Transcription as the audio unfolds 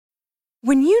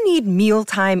When you need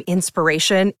mealtime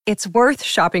inspiration, it's worth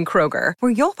shopping Kroger,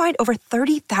 where you'll find over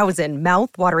 30,000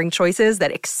 mouth-watering choices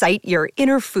that excite your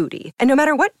inner foodie. And no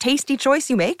matter what tasty choice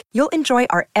you make, you'll enjoy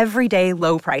our everyday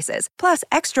low prices, plus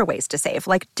extra ways to save,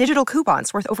 like digital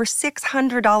coupons worth over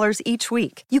 $600 each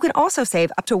week. You can also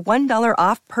save up to $1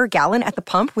 off per gallon at the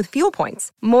pump with fuel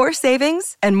points. More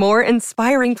savings and more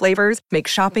inspiring flavors make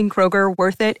shopping Kroger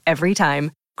worth it every time.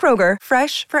 Kroger,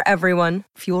 fresh for everyone.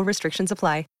 Fuel restrictions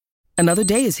apply. Another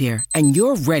day is here, and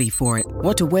you're ready for it.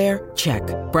 What to wear? Check.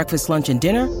 Breakfast, lunch, and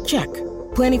dinner? Check.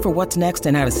 Planning for what's next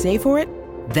and how to save for it?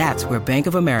 That's where Bank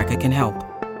of America can help.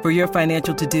 For your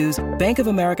financial to-dos, Bank of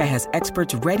America has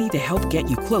experts ready to help get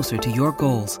you closer to your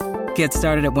goals. Get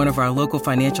started at one of our local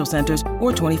financial centers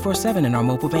or 24/7 in our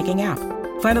mobile banking app.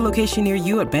 Find a location near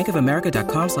you at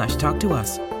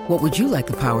bankofamerica.com/talktous. What would you like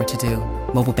the power to do?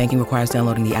 Mobile banking requires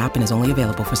downloading the app and is only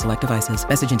available for select devices.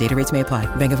 Message and data rates may apply.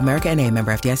 Bank of America N.A.,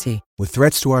 member FDIC. With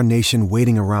threats to our nation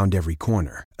waiting around every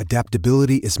corner,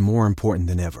 adaptability is more important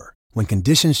than ever. When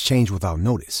conditions change without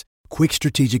notice, quick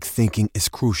strategic thinking is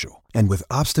crucial. And with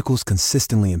obstacles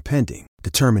consistently impending,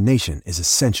 determination is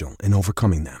essential in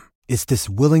overcoming them. It's this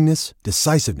willingness,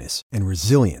 decisiveness, and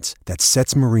resilience that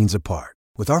sets Marines apart.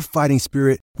 With our fighting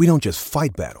spirit, we don't just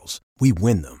fight battles, we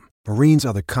win them. Marines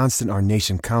are the constant our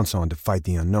nation counts on to fight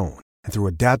the unknown. And through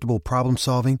adaptable problem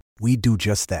solving, we do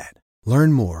just that.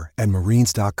 Learn more at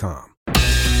marines.com.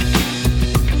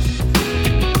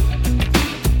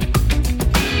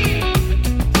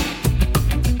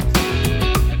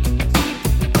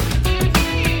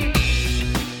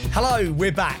 Hello,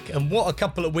 we're back, and what a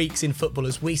couple of weeks in football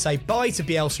as we say bye to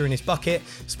Bielsa and his bucket.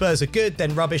 Spurs are good,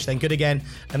 then rubbish, then good again,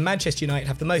 and Manchester United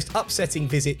have the most upsetting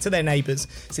visit to their neighbours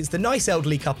since the nice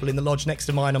elderly couple in the lodge next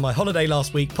to mine on my holiday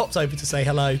last week popped over to say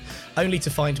hello, only to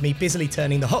find me busily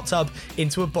turning the hot tub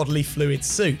into a bodily fluid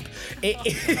soup. It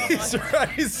is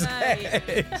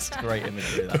Rosette. Great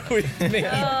imagery, that. With me,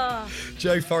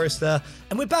 Joe Forrester,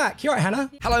 and we're back. You all right,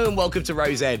 Hannah? Hello and welcome to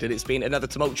Rose Ed, and it's been another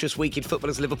tumultuous week in football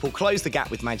as Liverpool closed the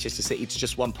gap with Manchester City to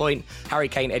just 1 point. Harry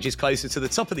Kane edges closer to the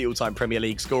top of the all-time Premier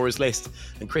League scorers list,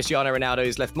 and Cristiano Ronaldo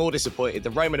is left more disappointed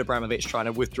than Roman Abramovich trying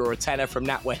to withdraw a tenner from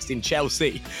NatWest in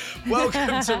Chelsea.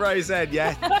 Welcome to Rose Ed,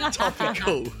 yeah?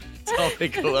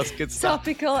 Topical, that's good stuff.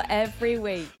 Topical every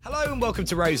week. Hello and welcome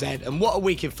to Rose Ed, and what a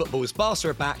week in football as Barca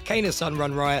are back, Kane and Son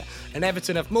run riot, and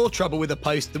Everton have more trouble with a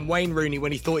post than Wayne Rooney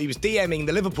when he thought he was DMing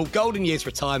the Liverpool Golden Years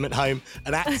retirement home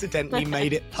and accidentally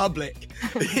made it public.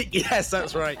 Yes,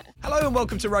 that's right. Hello and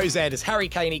welcome to Rose Ed as Harry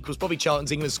Kane equals Bobby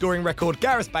Charlton's England scoring record,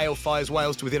 Gareth Bale fires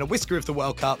Wales to within a whisker of the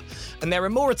World Cup, and there are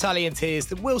more Italian tears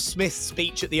than Will Smith's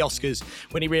speech at the Oscars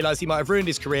when he realised he might have ruined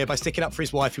his career by sticking up for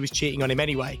his wife who was cheating on him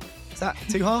anyway. Is that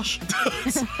too harsh?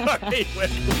 Sorry.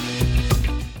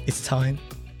 It's time.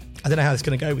 I don't know how it's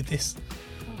going to go with this.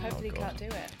 Oh, hopefully you can't do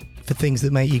it. For things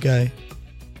that make you go.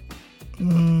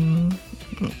 Yeah,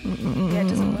 it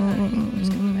doesn't work. I'm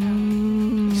just going to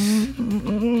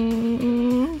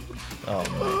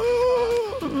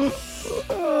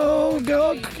Oh,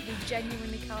 God. You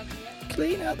genuinely can't do it.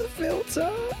 Clean out the filter.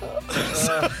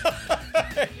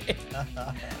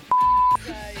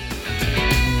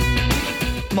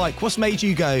 Mike, what's made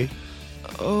you go?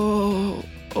 Oh,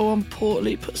 I'm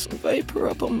poorly. Put some vapor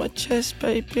up on my chest,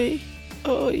 baby.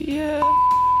 Oh, yeah.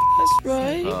 That's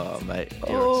right. Oh, mate.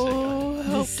 Oh,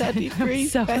 help Daddy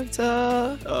breathe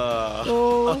better.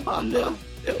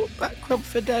 Little back rub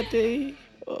for Daddy.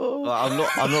 Oh. I'm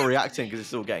not reacting because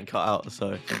it's all getting cut out,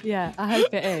 so. Yeah, I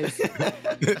hope it is.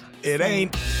 It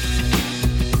ain't.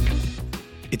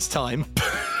 It's time.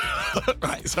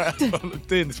 Right, sorry, I'm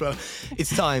doing this well.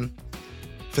 It's time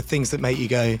for things that make you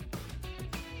go.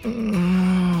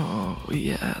 Oh,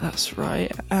 yeah, that's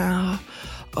right. Oh,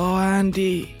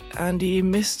 Andy, you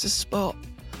missed a spot.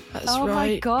 That's right. Oh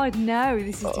my God, no,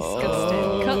 this is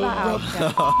disgusting. Cut that out,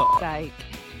 for God's sake.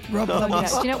 Rub Yeah. them. Do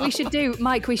you know what we should do,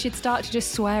 Mike? We should start to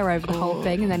just swear over the whole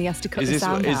thing, and then he has to cut the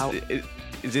sound out.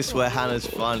 Is this where Hannah's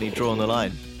finally drawn the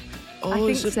line?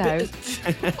 I think so.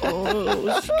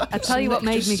 I tell you what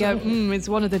made me go, it's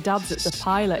one of the dads at the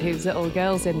pilot whose little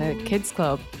girl's in the kids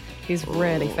club. He's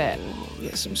really fit.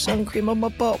 Get some sun cream on my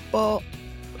bot.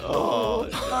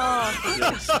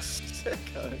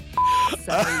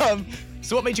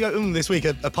 So what made you go, this week,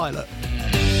 a pilot?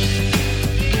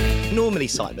 Normally,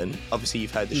 Simon, obviously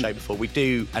you've heard the show before, we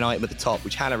do an item at the top,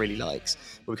 which Hannah really likes,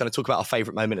 where we kind of talk about our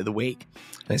favourite moment of the week.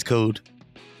 And it's called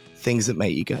Things That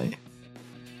Make You Go.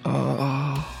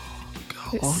 Oh,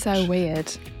 God. It's so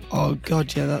weird. Oh,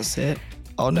 God, yeah, that's it.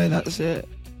 Oh, no, that's it.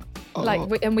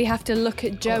 And we have to look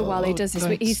at Joe while he does this.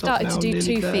 He started to do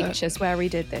 2 features where he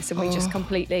did this, and we just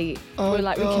completely we're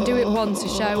like, we can do it once a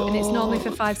show, and it's normally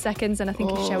for 5 seconds, and I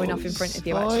think he's showing off in front of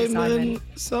you, actually, Simon.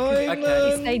 Okay.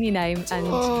 He's saying your name, and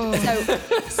so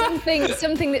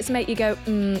something that's make you go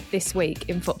this week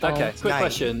in football. Okay, quick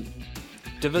question: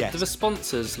 do the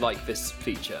sponsors like this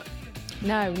feature?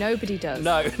 No, nobody does.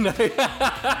 No.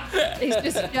 It's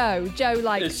just Joe. Joe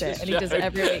likes it, and he does it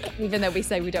every week, even though we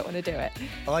say we don't want to do it.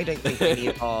 I don't think any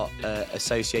of our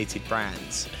associated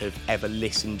brands have ever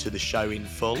listened to the show in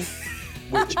full,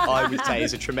 which I would say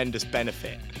is a tremendous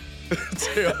benefit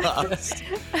to us.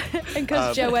 And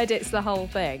because Joe edits the whole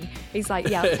thing, he's like,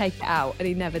 yeah, I'll take it out, and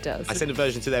he never does. I send a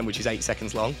version to them which is 8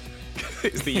 seconds long.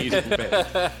 It's the usable bit.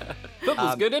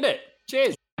 Football's good, isn't it?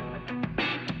 Cheers.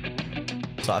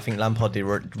 So I think Lampard did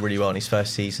really well in his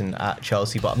first season at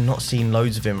Chelsea, but I've not seen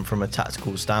loads of him from a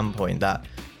tactical standpoint that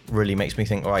really makes me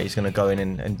think, all right, he's going to go in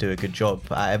and do a good job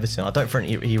at Everton. I don't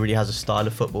think he really has a style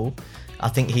of football. I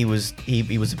think he was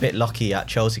a bit lucky at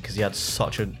Chelsea because he had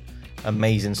such an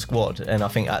amazing squad, and I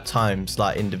think at times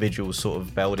like individuals sort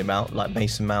of bailed him out, like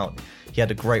Mason Mount. He had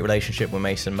a great relationship with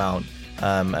Mason Mount,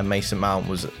 and Mason Mount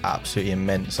was absolutely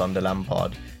immense under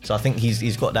Lampard. So I think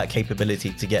he's got that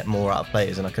capability to get more out of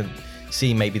players, and I can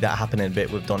see maybe that happening a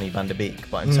bit with Donny van der Beek.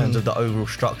 But in terms of the overall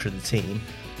structure of the team,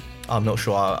 I'm not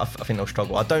sure. I think they'll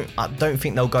struggle. I don't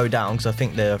think they'll go down because I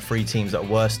think there are 3 teams that are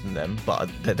worse than them, but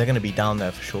they're going to be down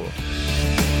there for sure.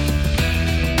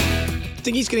 I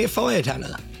think he's going to get fired,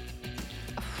 Hannah.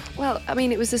 Well, I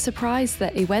mean, it was a surprise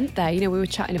that he went there. You know, we were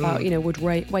chatting about, would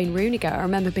Wayne Rooney go? I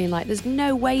remember being like, there's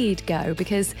no way he'd go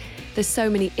because there's so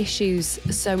many issues,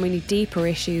 so many deeper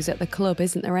issues at the club,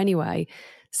 isn't there anyway?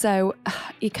 So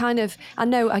you kind of,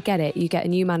 I get it. You get a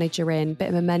new manager in, bit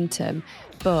of momentum,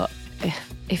 but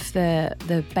if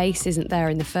the base isn't there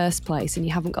in the first place and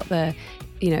you haven't got the,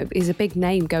 he's a big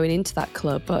name going into that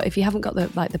club, but if you haven't got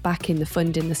the backing, the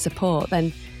funding, the support,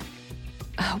 then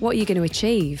what are you going to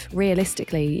achieve?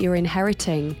 Realistically, you're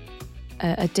inheriting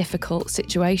a difficult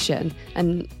situation,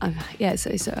 and I'm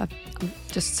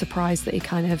just surprised that he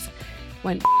kind of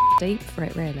went deep for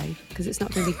it, really, because it's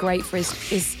not going to be great for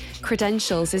his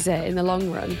credentials, is it, in the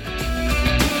long run?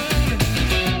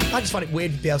 I just find it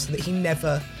weird with Bielsa that he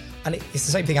never, and it's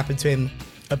the same thing happened to him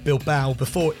at Bilbao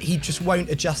before, he just won't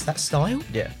adjust that style.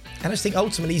 Yeah. And I just think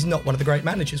ultimately he's not one of the great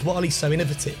managers. While he's so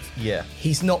innovative,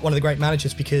 he's not one of the great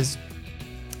managers because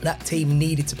that team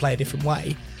needed to play a different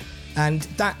way. And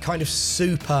that kind of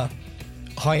super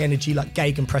high energy, like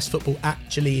gegenpress football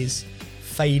actually is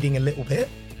fading a little bit.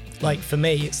 Like for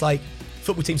me, it's like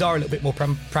football teams are a little bit more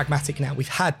pragmatic now. We've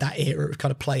had that era of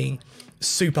kind of playing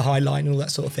super high line and all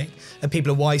that sort of thing. And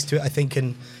people are wise to it, I think,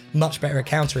 and much better at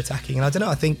counter-attacking. And I don't know,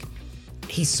 I think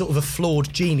he's sort of a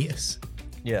flawed genius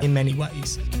in many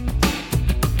ways.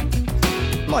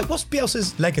 Mike, what's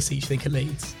Bielsa's legacy, do you think, at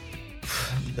Leeds?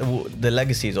 The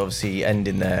legacy is obviously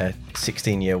ending their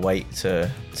 16-year wait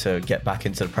to get back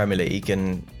into the Premier League,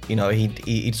 and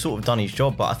he'd sort of done his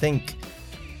job. But I think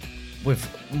with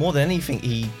more than anything,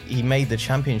 he made the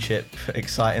Championship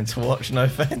exciting to watch. No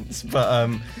offense, but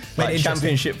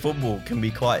Championship football can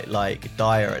be quite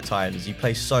dire at times. You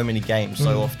play so many games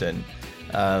so often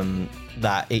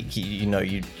that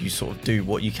you sort of do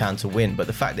what you can to win. But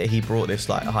the fact that he brought this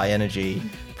high energy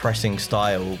pressing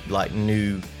style,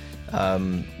 new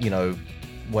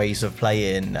ways of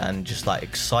playing and just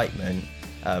excitement,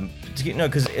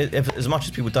 because as much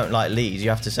as people don't like Leeds, you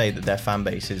have to say that their fan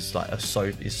base is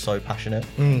so passionate,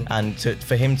 and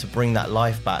for him to bring that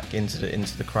life back into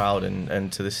the crowd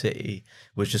and to the city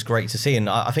was just great to see. And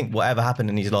I think whatever happened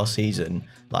in his last season,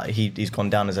 he's gone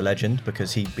down as a legend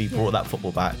because he brought that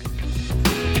football back.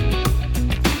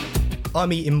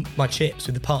 I'm eating my chips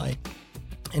with the pie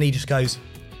and he just goes,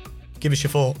 "Give us your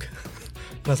fork."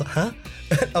 And I was like, huh?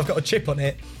 I've got a chip on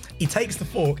it. He takes the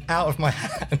fork out of my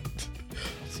hand,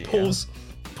 pours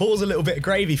a little bit of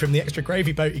gravy from the extra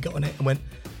gravy boat he got on it, and went,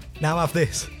 "Now have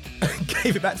this." And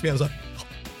gave it back to me. I was like, oh,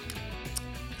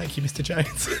 "Thank you, Mr.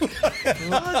 Jones."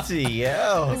 Bloody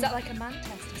hell. Was that like a man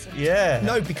test or something? Yeah.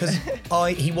 No, because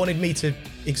he wanted me to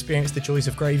experience the joys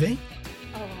of gravy.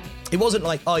 Oh, right. It wasn't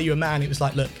like, "Are you a man?" It was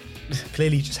like, "Look,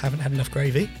 clearly you just haven't had enough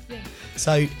gravy." Yeah.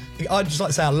 So I'd just like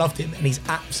to say I loved him, and he's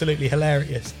absolutely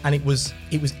hilarious. And it was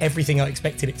everything I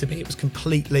expected it to be. It was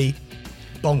completely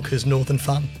bonkers northern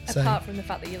fun. Apart from the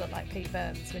fact that you look like Pete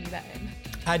Burns when you met him.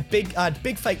 I had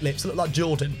big fake lips. I looked like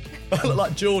Jordan. I looked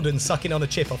like Jordan sucking on a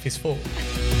chip off his fork.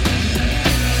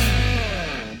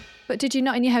 But did you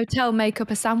not in your hotel make up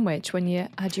a sandwich when you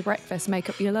had your breakfast, make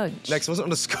up your lunch? No, because I wasn't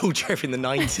on a school trip in the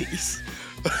 90s.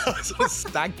 I was on a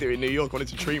stag do in New York. I wanted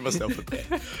to treat myself a bit.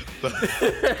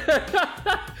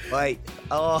 Wait.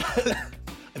 Oh.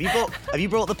 Have you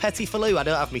brought the petit falou? I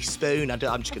don't have my spoon. I'm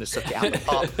just going to suck it out the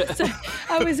pot. So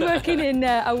I was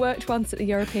I worked once at the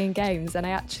European Games, and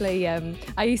I actually,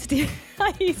 I used to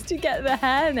get the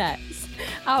hairnets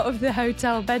out of the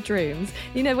hotel bedrooms.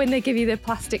 You know, when they give you the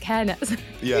plastic hairnets?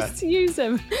 Yeah. I used to use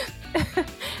them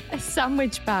as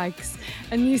sandwich bags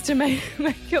and used to make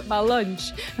up my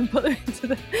lunch and put them into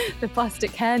the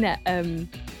plastic hairnet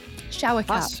shower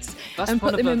caps and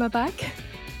put them in my bag.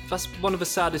 That's one of the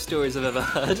saddest stories I've ever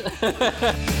heard.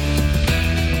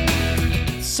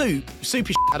 Soup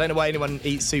is I don't know why anyone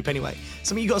eats soup anyway.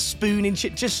 Something you got a spoon in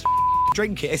shit, just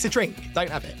drink it. It's a drink. Don't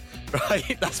have it.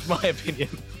 Right? That's my opinion.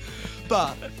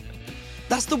 But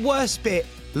that's the worst bit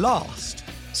last.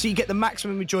 So you get the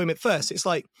maximum enjoyment first. It's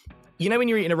like, you know when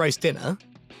you're eating a roast dinner,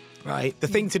 right? The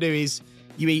thing to do is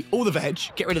you eat all the veg,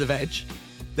 get rid of the veg,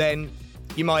 then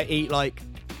you might eat like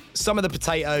some of the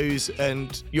potatoes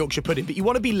and Yorkshire pudding, but you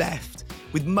want to be left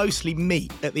with mostly meat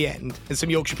at the end and some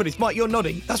Yorkshire puddings. Mike, you're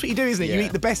nodding. That's what you do, isn't it? Yeah. You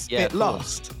eat the best bit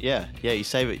last. Yeah, you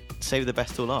save the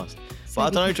best till last. But I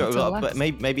don't know, Joe. But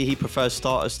maybe he prefers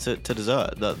starters to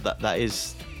dessert. That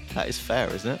is fair,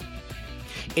 isn't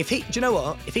it? Do you know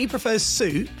what? If he prefers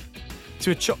soup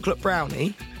to a chocolate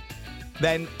brownie,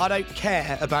 then I don't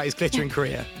care about his glittering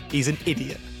career. He's an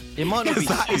idiot. It might not be.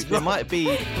 It might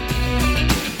be.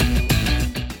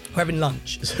 We're having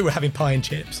lunch, so we're having pie and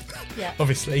chips,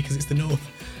 obviously, because it's the north.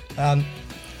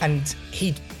 And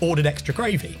he ordered extra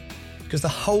gravy, because the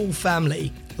whole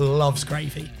family loves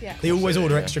gravy. Yeah. They always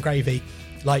order extra gravy.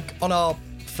 Like, on our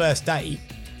first date,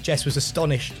 Jess was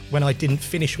astonished when I didn't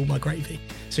finish all my gravy.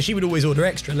 So she would always order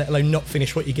extra, let alone not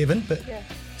finish what you're given. But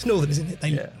it's northern, isn't it? Do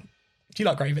you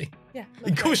like gravy? Yeah.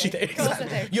 Of course you do. Of course I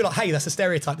do. You're like, hey, that's a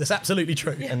stereotype. That's absolutely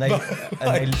true. Yeah. And they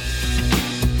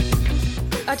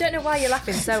I don't know why you're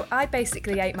laughing. So I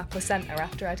basically ate my placenta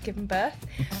after I'd given birth.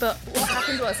 But what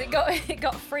happened was it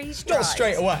got freeze dried. Not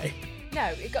straight away. No,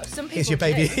 it got some people. Here's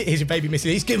your baby, Missy.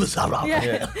 Please give us some.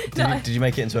 Yeah. Did you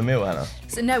make it into a meal, Anna?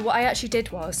 So no, what I actually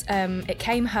did was it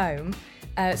came home.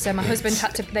 So my husband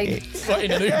had to. They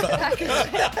in an Uber.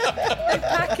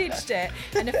 packaged it,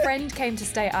 and a friend came to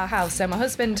stay at our house. So my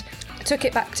husband took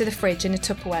it back to the fridge in a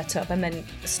Tupperware tub, and then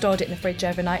stored it in the fridge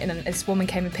overnight. And then this woman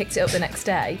came and picked it up the next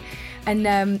day, and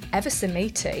ever so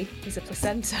meaty is a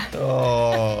placenta.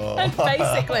 Oh. And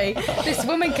basically, this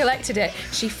woman collected it.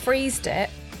 She freezed it,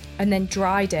 and then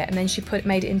dried it, and then she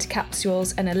made it into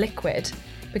capsules and a liquid.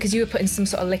 Because you were putting some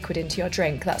sort of liquid into your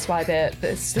drink, that's why the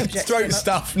subject. Throat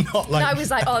stuff, not like. And I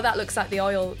was like, oh, that looks like the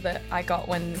oil that I got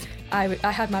when I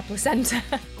had my placenta,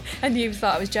 and you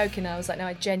thought I was joking. I was like, no,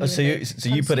 I genuinely. So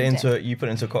you put it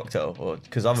into a cocktail, or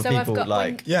because other people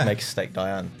make a steak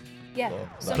Diane. Yeah,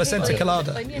 placenta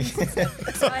colada.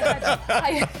 So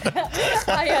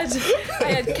I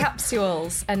had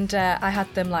capsules, and I had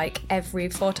them like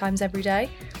 4 times every day,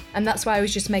 and that's why I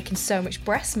was just making so much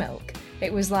breast milk.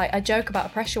 It was like, I joke about a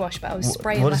pressure wash, but I was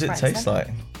spraying. What does it taste like?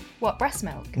 What, breast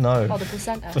milk? No. Or the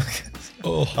placenta?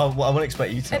 I wouldn't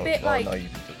expect you to. A bit like. No,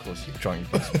 of course you're trying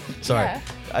your best. Sorry.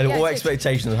 Yeah. What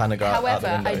expectations of Hannah go out the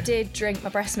However, window? I did drink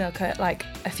my breast milk like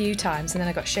a few times, and then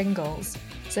I got shingles.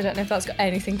 So I don't know if that's got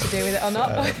anything to do with it or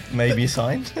not. Maybe a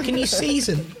sign. Can you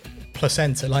season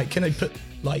placenta? Like, can I put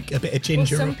like a bit of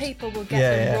ginger? Well, some people will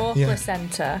get the raw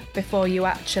placenta before you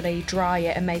actually dry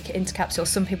it and make it into capsules.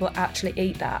 Some people actually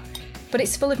eat that. But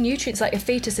it's full of nutrients. Like, a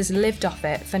fetus has lived off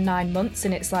it for 9 months,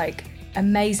 and it's like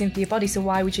amazing for your body. So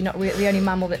why would you not? The only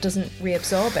mammal that doesn't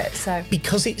reabsorb it. So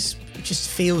because it just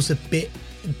feels a bit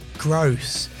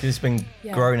gross. Because it's been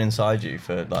grown inside you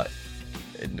for like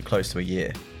close to a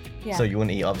year. Yeah. So you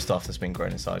wouldn't eat other stuff that's been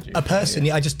grown inside you. A person,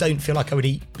 I just don't feel like I would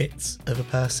eat bits of a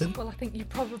person. Well, I think you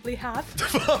probably have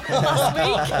last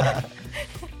week.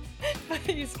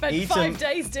 You spent 5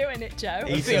 days doing it, Joe.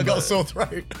 I think I got a sore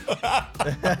throat.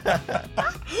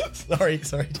 Sorry,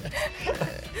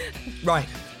 Jeff. Right,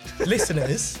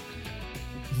 listeners,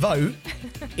 vote.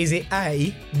 Is it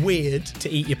A, weird to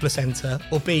eat your placenta,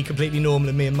 or B, completely normal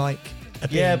and me and Mike?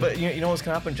 Yeah, but you know what's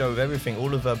going to happen, Joe, with everything?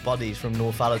 All of our buddies from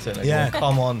North Allerton are going to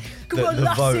come on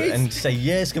the vote and say,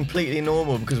 yes, completely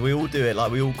normal, because we all do it.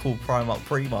 Like, we all call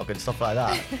Primark and stuff like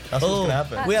that. That's what's going to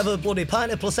happen. We have a bloody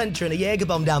pint of placenta and a Jaeger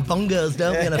bomb down Bongos,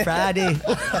 don't we, on a Friday? Do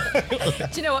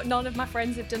you know what? None of my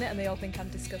friends have done it, and they all think I'm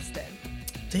disgusting.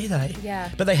 Do they? Yeah.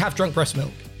 But they have drunk breast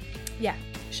milk. Yeah,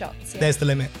 shots. Yeah. There's the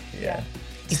limit. Yeah.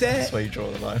 That's where you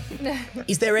draw the line.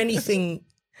 Is there anything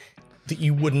that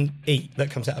you wouldn't eat that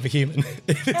comes out of a human?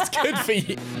 It's good for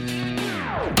you.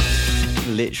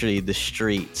 literally the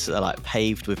streets are like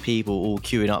paved with people all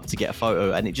queuing up to get a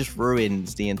photo, and it just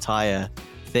ruins the entire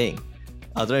thing.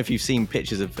 I don't know if you've seen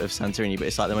pictures of Santorini, but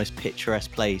it's like the most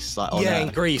picturesque place. Like on in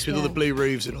Greece with all the blue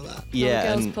roofs and all that.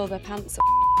 Yeah, all the girls pull their pants up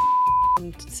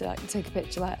and to, like, take a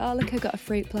picture like, oh, look, I got a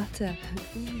fruit platter.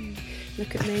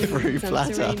 Look at me. Fruit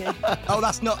platter. Oh,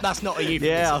 that's not a euphemism.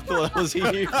 Yeah, I thought that was a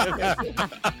euphemism.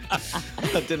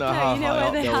 I didn't know how high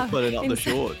up they were pulling up the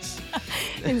shorts.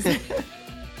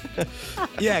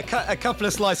 Yeah, a couple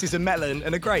of slices of melon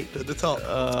and a grape at the top.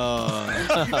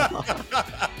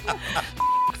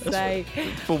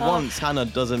 For once, Hannah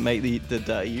doesn't make the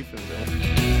dirty euphemism.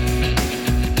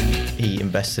 He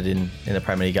invested in the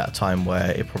Premier League at a time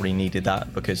where it probably needed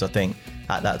that, because I think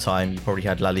at that time you probably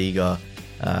had La Liga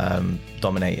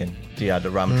dominating. You had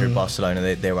the Real Madrid,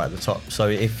 Barcelona, they were at the top. So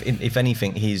if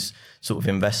anything, his sort of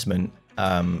investment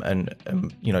and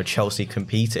Chelsea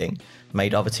competing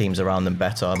made other teams around them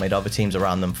better, made other teams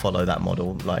around them follow that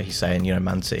model. Like he's saying,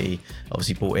 Man City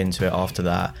obviously bought into it after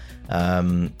that.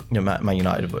 Man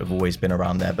United have always been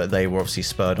around there, but they were obviously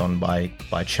spurred on by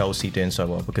Chelsea doing so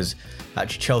well, because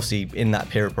actually Chelsea in that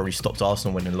period probably stopped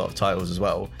Arsenal winning a lot of titles as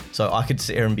well. So I could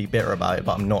sit here and be bitter about it,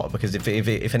 but I'm not, because if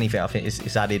anything, I think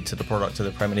it's added to the product of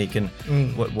the Premier League and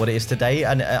what it is today.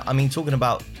 And I mean, talking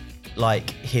about like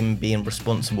him being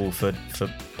responsible for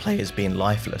players being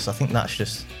lifeless, I think that's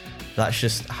just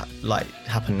like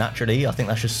happened naturally. I think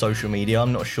that's just social media.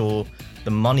 I'm not sure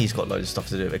the money's got loads of stuff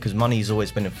to do with it, because money's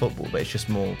always been in football, but it's just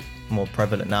more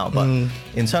prevalent now. But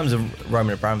in terms of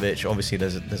Roman Abramovich, obviously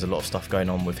there's a lot of stuff going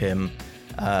on with him.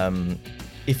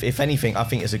 If anything, I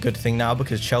think it's a good thing now,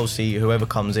 because Chelsea, whoever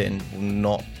comes in, will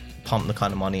not pump the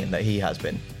kind of money in that he has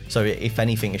been. So if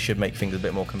anything, it should make things a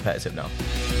bit more competitive now.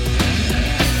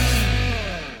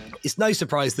 It's no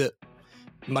surprise that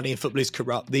money in football is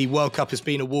corrupt. The World Cup has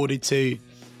been awarded to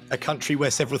a country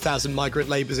where several thousand migrant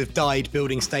labourers have died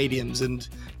building stadiums, and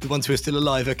the ones who are still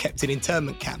alive are kept in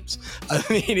internment camps. I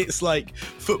mean, it's like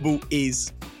football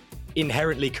is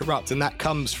inherently corrupt, and that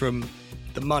comes from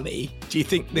the money. Do you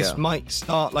think this might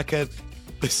start like it's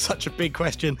such a big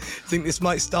question. Do you think this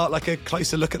might start like a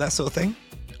closer look at that sort of thing?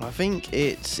 I think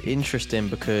it's interesting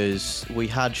because we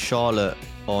had Charlotte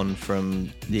on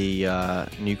from the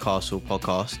Newcastle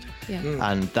podcast,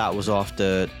 and that was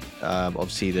after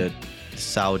obviously the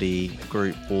Saudi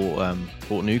group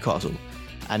bought Newcastle,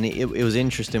 and it was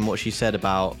interesting what she said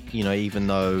about, even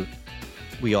though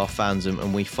we are fans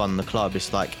and we fund the club,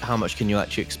 it's like, how much can you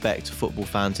actually expect a football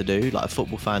fan to do? Like, a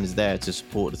football fan is there to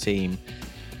support the team.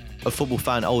 A football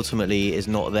fan ultimately is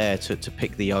not there to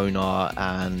pick the owner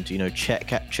and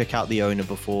check out the owner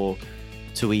before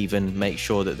to even make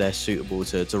sure that they're suitable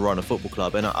to run a football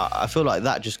club. And I feel like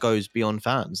that just goes beyond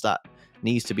fans. That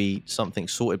needs to be something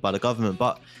sorted by the government.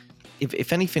 But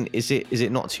if anything, is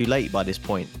it not too late by this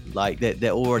point? Like,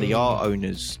 there already are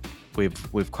owners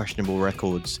with questionable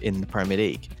records in the Premier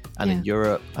League and in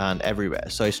Europe and everywhere.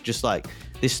 So it's just like,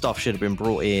 this stuff should have been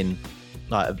brought in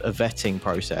like a vetting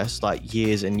process like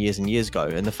years and years and years ago.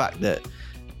 And the fact that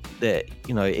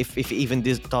if it even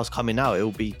does come in now, it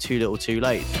will be too little too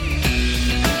late.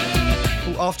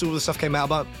 Well, after all the stuff came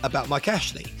out about Mike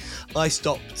Ashley, I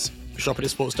stopped shopping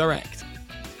at Sports Direct,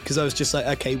 because I was just like,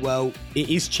 okay, well, it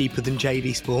is cheaper than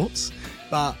JD Sports,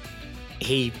 but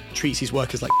he treats his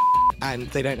workers like and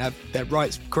they don't have their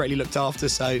rights correctly looked after,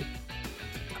 so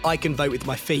I can vote with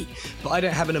my feet, but I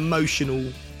don't have an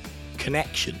emotional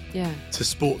connection to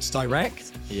Sports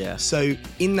Direct. Yeah. So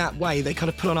in that way, they kind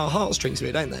of pull on our heartstrings a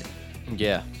bit, don't they?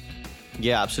 Yeah.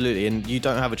 Yeah, absolutely. And you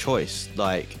don't have a choice.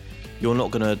 Like,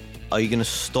 are you gonna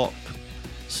stop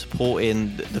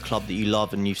supporting the club that you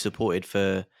love and you've supported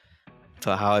for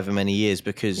however many years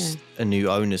because a new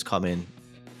owner's come in?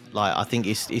 Like, I think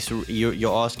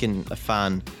you're asking a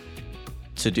fan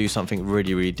to do something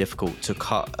really, really difficult, to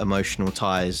cut emotional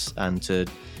ties and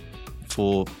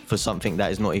for something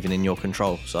that is not even in your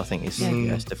control. So I think it's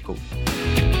difficult.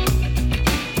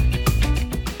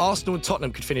 Arsenal and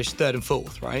Tottenham could finish third and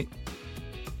fourth, right?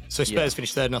 So Spurs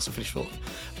finished third and Arsenal finished fourth.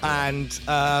 And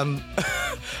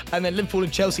and then Liverpool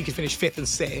and Chelsea could finish fifth and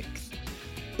sixth.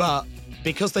 But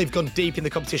because they've gone deep in the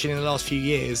competition in the last few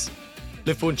years,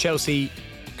 Liverpool and Chelsea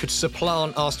could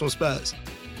supplant Arsenal and Spurs.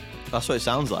 That's what it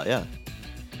sounds like, yeah.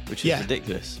 Which is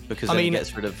ridiculous, because then it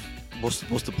gets rid of what's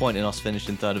the point in us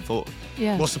finishing third and fourth?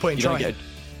 Yeah. What's the point in trying?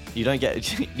 You don't get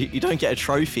a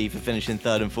trophy for finishing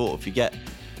third and fourth. You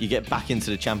get back into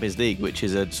the Champions League, which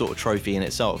is a sort of trophy in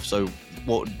itself. So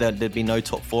there'd be no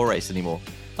top four race anymore.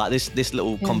 Like this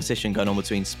little competition going on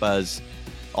between Spurs,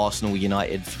 Arsenal,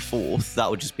 United for fourth, that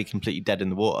would just be completely dead in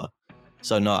the water.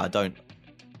 So no, I don't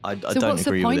agree with this. So what's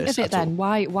the point of it then?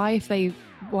 Why if they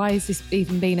Why has this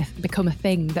even become a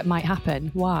thing that might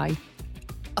happen? Why?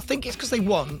 I think it's because they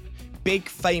want big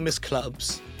famous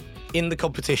clubs in the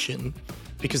competition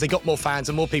because they got more fans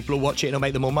and more people will watch it and it'll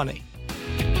make them more money.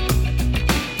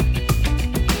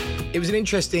 It was an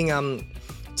interesting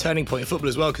turning point in football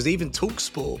as well, because even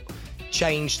TalkSport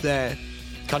changed their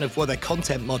their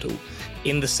content model,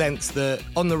 in the sense that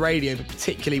on the radio, but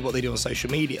particularly what they do on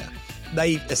social media,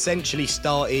 they essentially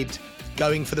started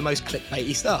going for the most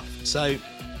clickbaity stuff. So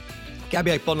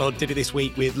Gabby O'Connell did it this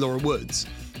week with Laura Woods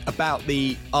about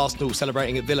the Arsenal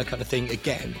celebrating at Villa kind of thing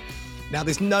again. Now,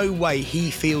 there's no way he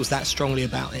feels that strongly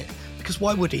about it, because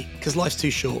why would he? Because life's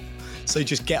too short. So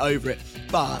just get over it.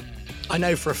 But I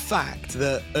know for a fact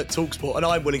that at TalkSport, and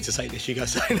I'm willing to say this, you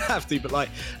guys don't have to, but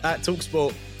at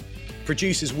TalkSport,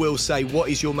 producers will say, what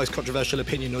is your most controversial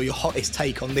opinion or your hottest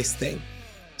take on this thing?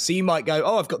 So you might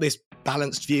go, I've got this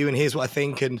balanced view and here's what I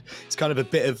think, and it's kind of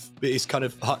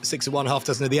 6 of one, half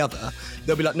dozen of the other.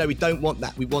 They'll be like, no, we don't want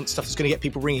that. We want stuff that's going to get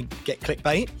people ringing, get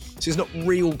clickbait. So it's not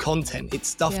real content. It's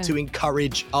stuff to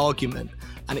encourage argument,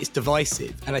 and it's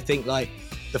divisive. And I think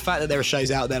the fact that there are shows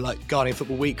out there like Guardian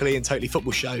Football Weekly and Totally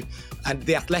Football Show and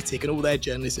The Athletic and all their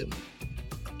journalism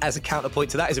as a counterpoint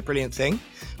to that is a brilliant thing.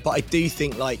 But I do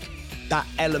think that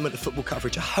element of football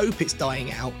coverage, I hope it's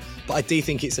dying out, but I do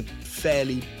think it's a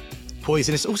fairly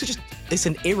poisonous. Also, it's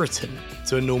an irritant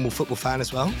to a normal football fan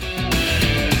as well.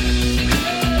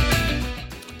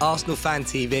 Arsenal Fan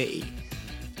TV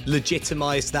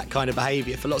legitimised that kind of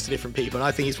behaviour for lots of different people, and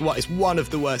I think it's one of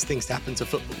the worst things to happen to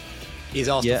football is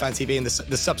Arsenal Fan TV and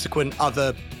the subsequent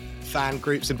other fan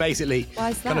groups, and basically why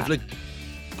is that?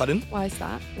 Pardon? Why is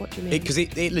that? What do you mean? Because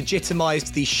it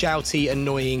legitimised the shouty,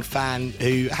 annoying fan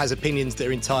who has opinions that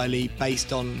are entirely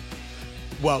based on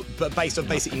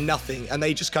basically nothing. And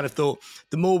they just kind of thought,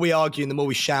 the more we argue and the more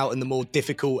we shout and the more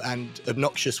difficult and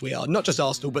obnoxious we are, not just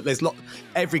Arsenal, but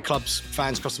every club's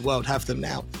fans across the world have them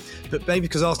now. But maybe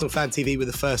because Arsenal Fan TV were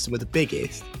the first and were the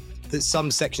biggest, that some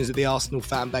sections of the Arsenal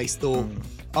fan base thought,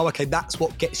 okay, that's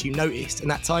what gets you noticed. And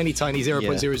that tiny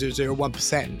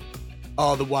 0.0001%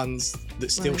 are the ones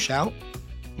that still shout.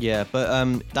 Yeah, but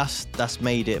that's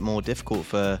made it more difficult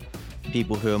for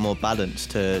people who are more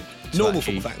balanced to normal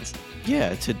football fans.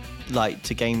 Yeah,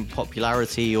 to gain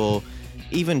popularity or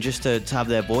even just to have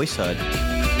their voice heard.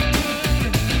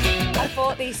 I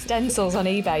bought these stencils on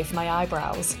eBay for my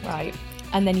eyebrows, right?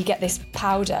 And then you get this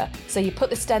powder. So you put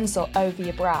the stencil over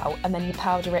your brow and then you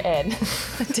powder it in.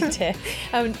 I did it.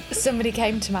 And somebody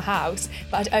came to my house,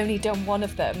 but I'd only done one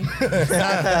of them. So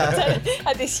I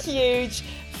had this huge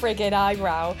friggin'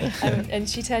 eyebrow. And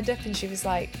she turned up and she was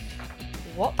like,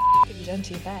 what have you done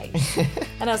to your face?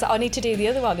 And I was like, I need to do the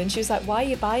other one. And she was like, why are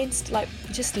you buying,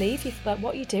 just leave.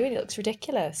 What are you doing? It looks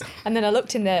ridiculous. And then I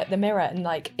looked in the mirror and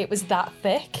it was that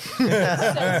thick.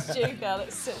 So stupid.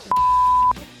 It's such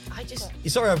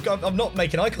Sorry, I'm not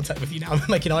making eye contact with you now. I'm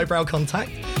making eyebrow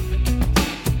contact.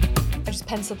 I just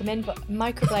penciled them in, but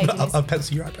microblading is... I'll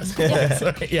pencil your eyebrows. Yeah.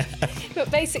 Sorry, yeah.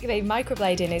 But basically,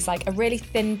 microblading is like a really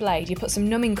thin blade. You put some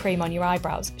numbing cream on your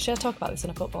eyebrows. Should I talk about this on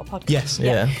a football podcast? Yes.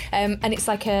 Yeah. And it's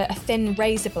like a thin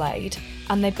razor blade,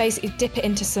 and they basically dip it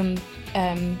into some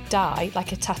dye,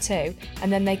 like a tattoo,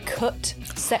 and then they cut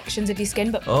sections of your skin,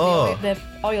 but put the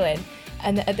oil in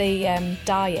and the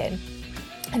dye in.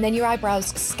 And then your eyebrows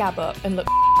scab up and look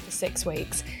for 6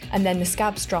 weeks. And then the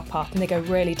scabs drop off and they go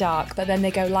really dark, but then they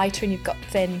go lighter and you've got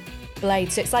thin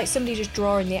blades. So it's like somebody just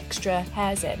drawing the extra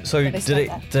hairs in. So do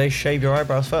they shave your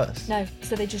eyebrows first? No,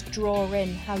 so they just draw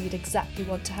in how you'd exactly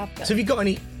want to have them. So have you got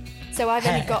any So I've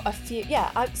only got a few,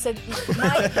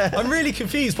 I'm really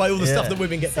confused by all the stuff that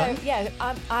women get done. Yeah,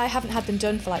 I haven't had them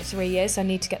done for 3 years, so I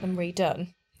need to get them redone.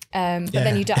 But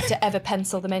then you don't have to ever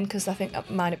pencil them in, because I think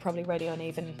mine are probably really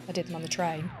uneven. I did them on the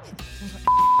train.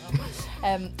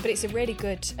 But it's a really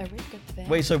good thing.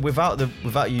 Wait, so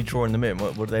without you drawing them in,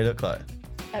 what do they look like?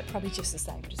 Probably just the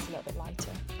same, just a little bit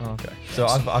lighter. Oh, okay. So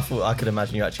I thought I could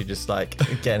imagine you actually just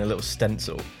getting a little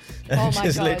stencil and my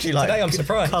just God. literally Today I'm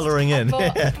surprised. colouring in.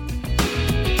 I'm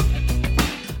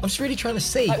just really trying to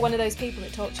see. Like one of those people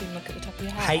that talk to you and look at the top of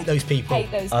your hair. Hate those people.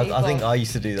 I think I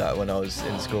used to do that when I was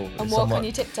in school. And walk on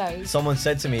your tiptoes. Someone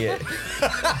said to me,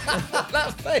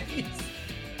 that face.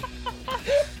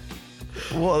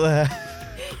 What the hell?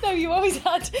 No, you always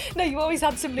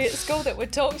had somebody at school that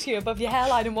would talk to you above your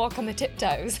hairline and walk on the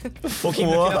tiptoes. Or keep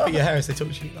looking up at your hair as they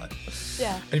talk to you,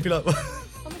 Yeah. And you'd be like, oh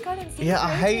my God,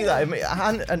 I hate that.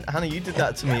 Hannah, you did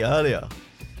that to me earlier.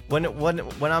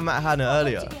 when I met Hannah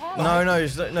earlier. No,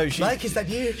 she. Mike, is that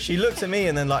you? She looked at me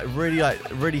and then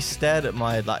really stared at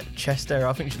my chest area.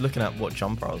 I think she's looking at what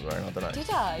jumper I was wearing. I don't know. Did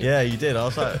I? Yeah, you did. I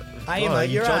was like, hey, are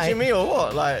you judging me or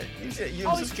what? You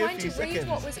I was trying to read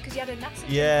what was it because you had a NASA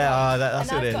jumper. Yeah, that's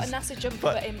and what it is. I've got a NASA jumper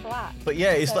but in black. But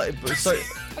yeah, it's so.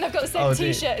 And I've got the same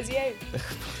T-shirt as you.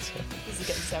 This is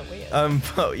getting so weird.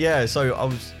 But yeah, so I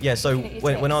was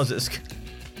when I was at school.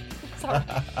 Sorry.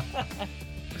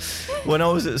 When I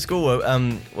was at school,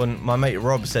 when my mate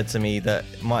Rob said to me that,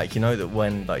 Mike, you know that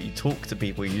when you talk to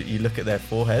people, you look at their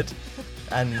forehead,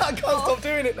 and I can't stop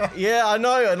doing it now. Yeah, I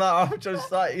know, and I'm just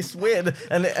it's weird,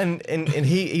 and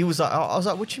he was like, I was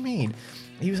like, what do you mean?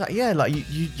 He was like, yeah,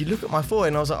 you look at my forehead,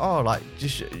 and I was like, oh,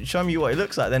 just show me what it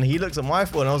looks like. Then he looks at my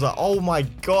forehead, and I was like, oh my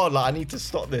god, I need to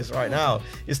stop this right now.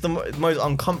 It's the most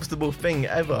uncomfortable thing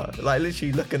ever.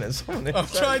 Literally looking at someone. I'm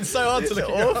trying so hard to look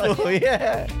at your awful,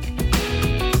 yeah.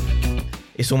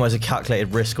 It's almost a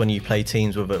calculated risk when you play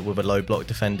teams with a low block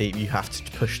defender. You have to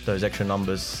push those extra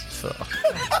numbers.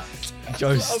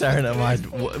 Joe's staring at my.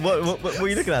 What were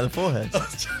you looking at? The forehead.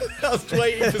 I was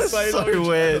waiting for so long. So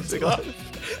weird.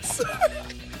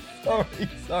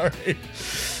 Sorry.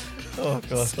 Oh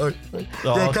god. Sorry.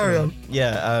 Yeah, carry on.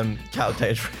 Yeah,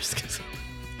 calculated risk.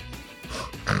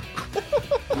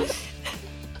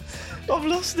 I've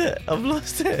lost it.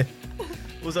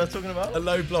 What was I talking about? A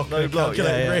low block.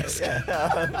 Calculated risk.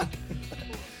 Yeah.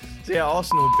 So yeah,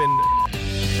 Arsenal have been.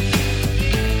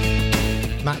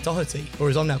 Matt Doherty, or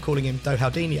as I'm now calling him,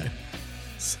 Dohaldinho.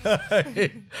 So,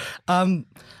 I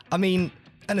mean,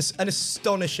 an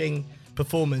astonishing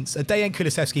performance. A Dejan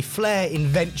Kulusevski flair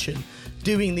invention,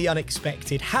 doing the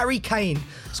unexpected. Harry Kane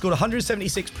scored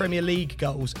 176 Premier League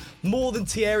goals, more than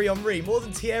Thierry Henry, more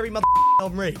than Thierry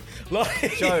Henry.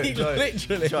 Joe,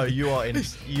 literally. Joe, you are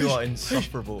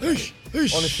insufferable.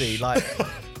 Honestly,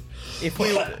 if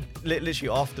we literally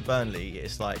after Burnley,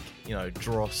 it's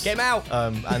Dross, get him out.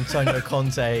 Antonio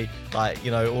Conte,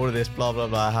 all of this blah blah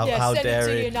blah. How dare him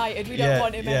he? to United. We don't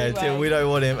want him anyway. We don't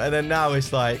want him. And then now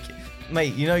it's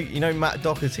mate, you know Matt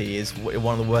Doherty is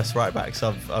one of the worst right backs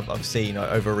I've seen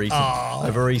over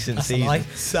recent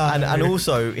seasons. And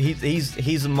also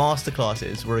his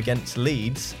masterclasses were against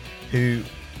Leeds, who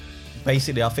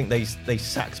basically I think they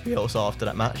sacked Bielsa after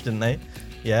that match, didn't they?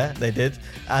 Yeah, they did.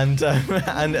 And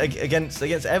against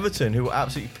Everton, who were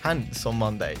absolutely pants on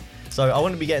Monday. So I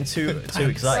wouldn't be getting too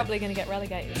excited. Probably going to get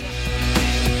relegated as well.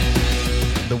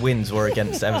 The wins were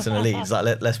against Everton and Leeds.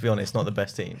 Let's be honest, not the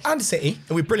best teams. And City,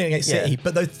 and we're brilliant against City.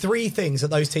 But the three things that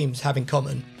those teams have in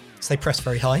common is they press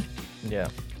very high. Yeah.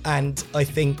 And I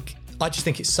just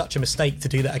think it's such a mistake to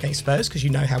do that against Spurs because you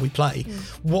know how we play.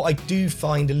 What I do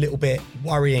find a little bit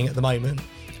worrying at the moment,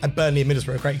 and Burnley and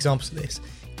Middlesbrough are great examples of this,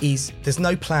 is there's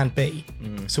no plan B.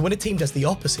 So when a team does the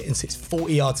opposite and sits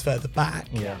 40 yards further back,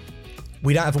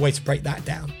 we don't have a way to break that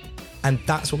down. And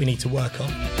that's what we need to work on.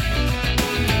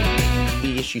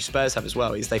 The issue Spurs have as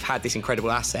well is they've had this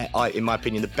incredible asset, in my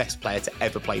opinion, the best player to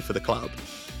ever play for the club.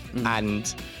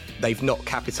 And they've not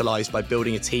capitalised by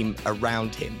building a team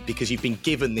around him because you've been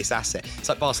given this asset. It's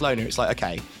like Barcelona. It's like,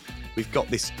 okay, we've got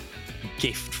this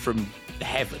gift from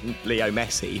heaven, Leo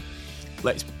Messi.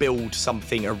 Let's build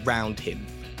something around him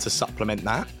to supplement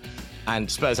that. And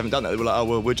Spurs haven't done that. They were like, oh,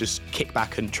 well, we'll just kick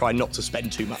back and try not to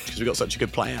spend too much because we've got such a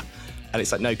good player. And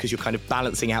it's like, no, because you're kind of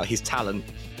balancing out his talent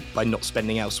by not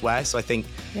spending elsewhere. So I think,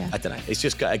 I don't know, it's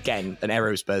just, again, an error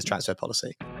of Spurs transfer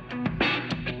policy.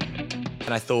 And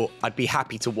I thought I'd be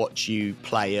happy to watch you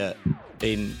play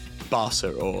in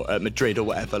Barca or at Madrid or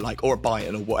whatever, or at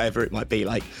Bayern or whatever it might be.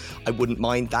 I wouldn't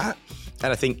mind that.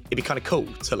 And I think it'd be kind of cool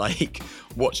to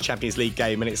watch a Champions League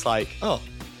game and it's like, oh,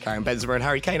 Karim Benzema and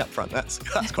Harry Kane up front. That's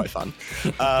quite fun.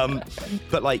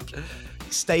 But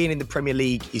staying in the Premier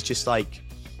League is just I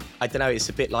don't know, it's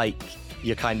a bit like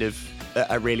you're kind of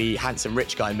a really handsome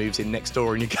rich guy moves in next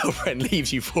door and your girlfriend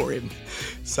leaves you for him.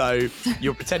 So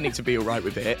you're pretending to be all right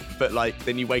with it, but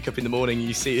then you wake up in the morning and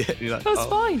you see it and you're like, that's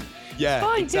fine. Yeah, it's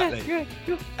fine. exactly. Yeah,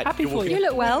 you're happy for you. You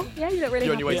look well. Yeah, you look really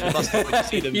You're on your way to the bus stop and you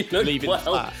see them leaving the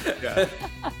flat. Yeah.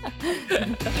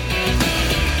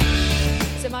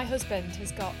 So my husband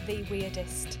has got the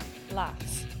weirdest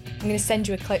laugh. I'm going to send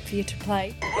you a clip for you to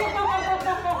play.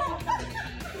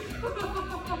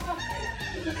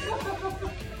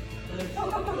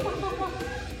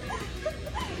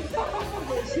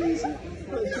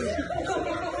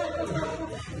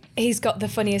 He's got the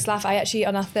funniest laugh. I actually,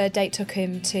 on our third date, took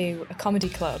him to a comedy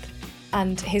club,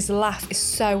 and his laugh is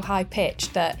so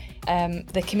high-pitched that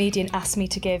the comedian asked me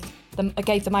to gave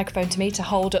the microphone to me to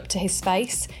hold up to his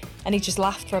face, and he just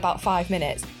laughed for about 5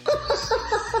 minutes.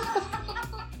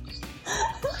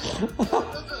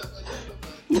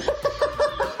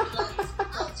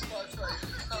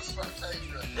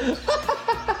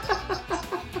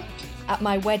 At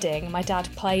my wedding, my dad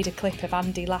played a clip of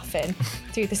Andy laughing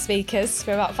through the speakers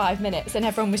for about 5 minutes, and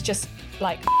everyone was just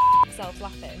like themselves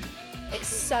laughing. It's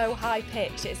so high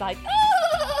pitched. It's like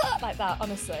like that.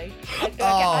 Honestly, I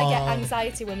get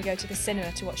anxiety when we go to the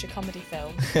cinema to watch a comedy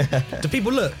film. Do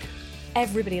people look?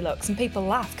 Everybody looks, and people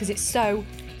laugh because it's so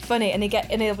funny. And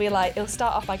it'll be like, it'll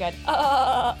start off by going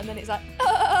and then it's like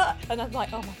and I'm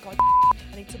like, oh my god,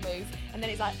 I need to move. And then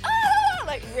it's like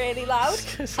like really loud,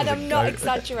 and I'm not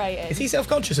exaggerating. Is he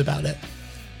self-conscious about it?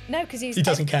 No, because he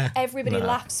doesn't care. Everybody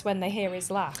laughs when they hear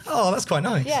his laugh. Oh, that's quite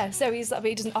nice. Yeah, so but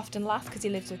he doesn't often laugh because he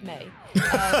lives with me.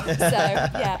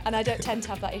 Yeah, and I don't tend to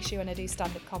have that issue when I do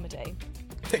stand-up comedy.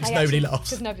 Because nobody laughs.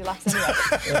 Because nobody laughs anyway.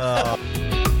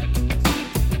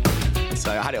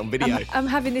 So I had it on video. I'm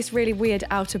having this really weird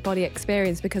out-of-body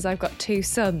experience because I've got 2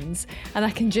 sons, and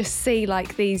I can just see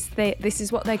like this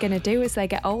is what they're going to do as they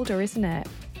get older, isn't it?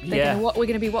 We're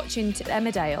going to be watching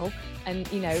Emmerdale, and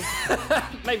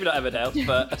maybe not Emmerdale,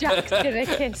 but Jack's going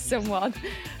to kiss someone,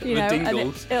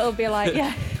 Dingles. and it'll be like,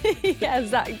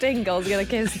 Zach Dingle's going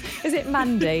to kiss. Is it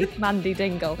Mandy? Mandy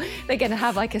Dingle. They're going to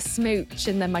have like a smooch,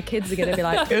 and then my kids are going to be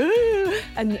like, ooh,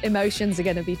 and emotions are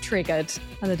going to be triggered,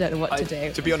 and I don't know what to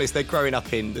do. To be honest, they're growing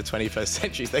up in the 21st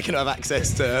century, so they're going to have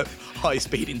access to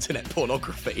high-speed internet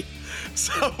pornography.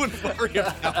 So I wouldn't worry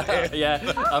about it. Yeah,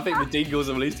 I think the Dingles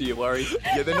are the least of your worries.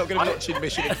 Yeah, they're not going to be watching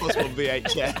Mission Impossible on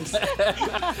VHS.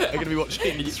 They're going to be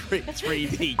watching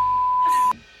 3D.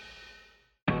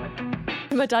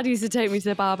 My dad used to take me to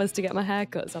the barbers to get my hair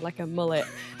cut, so I had like a mullet.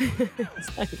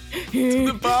 To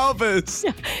the barbers?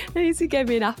 Yeah, he used to give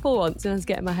me an apple once when I was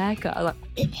getting my hair cut. I was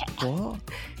like, What?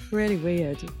 Really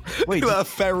weird. Wait, like a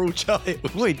feral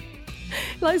child. Wait.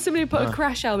 Like somebody put a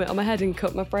crash helmet on my head and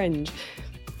cut my fringe.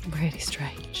 Really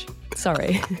strange.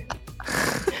 Sorry.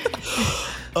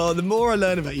 Oh, the more I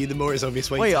learn about you, the more it's obvious.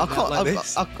 Wait, I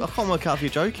can't work out if you're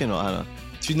joking or Hannah.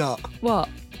 She's not. What?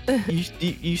 You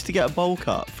used to get a bowl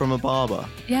cut from a barber.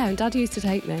 Yeah, and Dad used to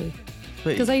take me.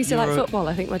 Because I used to like football.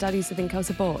 I think my dad used to think I was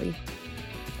a boy.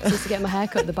 I used to get my hair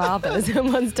cut at the barbers,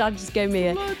 and once Dad just gave me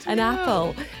an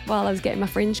apple while I was getting my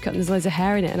fringe cut, and there's loads of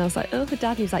hair in it, and I was like, oh,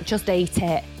 Dad. He was like, just eat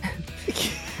it.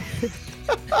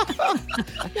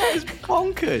 It's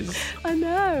bonkers. I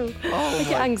know. Oh, I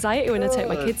get anxiety when I take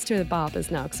my kids to the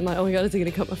barbers now, because I'm like, oh my God, is he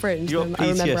going to cut my fringe? You got I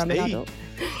remember I'm an adult.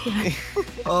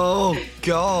 Oh,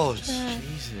 God.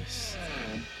 Jesus.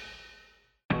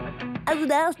 As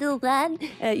an Arsenal fan,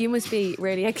 you must be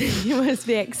really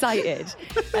excited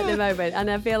at the moment, and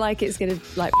I feel like it's going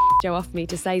to like Joe off me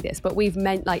to say this, but we've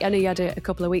meant like I know you had a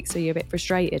couple of weeks where you're a bit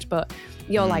frustrated, but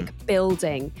you're like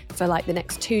building for like the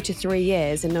next 2 to 3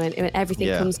 years, and when everything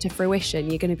comes to fruition,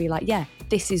 you're going to be like, yeah,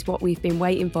 this is what we've been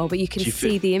waiting for. But you can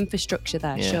see the infrastructure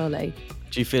there, surely.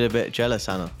 Do you feel a bit jealous,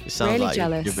 Hannah? It sounds really like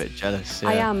jealous. You're a bit jealous.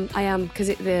 Yeah. I am, because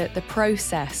the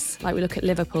process, like we look at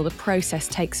Liverpool, the process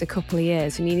takes a couple of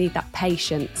years, and you need that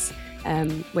patience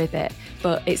with it.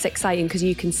 But it's exciting because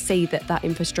you can see that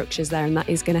infrastructure's there, and that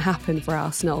is going to happen for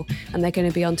Arsenal, and they're going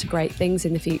to be on to great things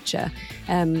in the future.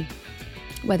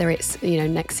 Whether it's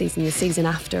next season, the season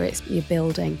after, it's you're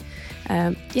building.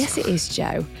 Yes, it is,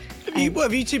 Joe.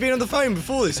 Have you two been on the phone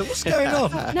before this? What's going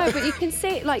on? No, but you can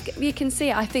see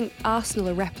it. I think Arsenal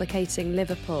are replicating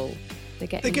Liverpool. They're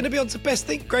going to be on to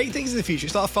great things in the future.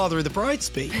 It's like a Father of the Bride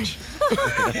speech.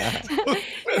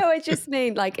 No, I just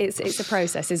mean like it's a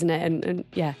process, isn't it? And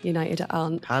yeah, United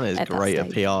aren't. Hannah's great at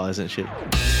PR, isn't she?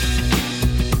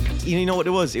 You know what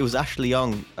it was? It was Ashley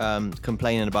Young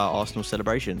complaining about Arsenal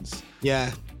celebrations.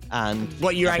 Yeah. And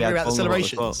what, you're angry about the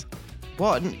celebrations?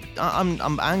 Well,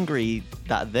 I'm angry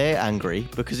that they're angry,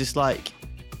 because it's like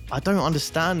I don't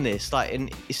understand this. Like,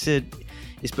 and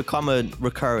it's become a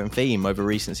recurring theme over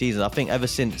recent seasons. I think ever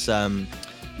since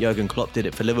Jurgen Klopp did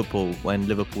it for Liverpool, when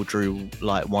Liverpool drew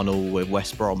like 1-1 with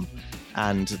West Brom,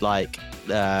 and like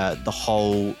the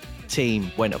whole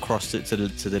team went across to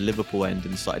the Liverpool end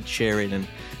and started cheering and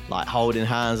like holding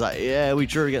hands, like, yeah, we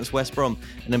drew against West Brom,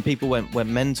 and then people went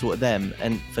mental at them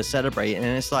and for celebrating.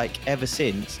 And it's like ever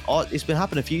since, it's been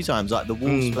happening a few times. Like the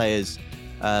Wolves players,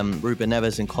 Ruben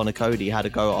Neves and Conor Cody had a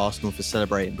go at Arsenal for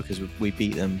celebrating because we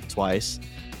beat them twice.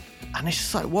 And it's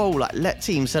just like, whoa, like let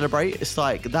teams celebrate. It's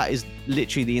like that is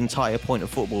literally the entire point of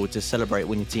football, to celebrate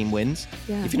when your team wins.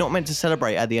 Yeah. If you're not meant to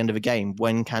celebrate at the end of a game,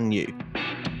 when can you?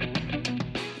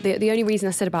 the only reason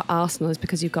I said about Arsenal is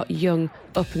because you've got young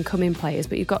up-and-coming players,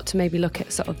 but you've got to maybe look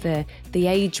at sort of the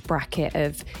age bracket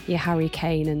of your Harry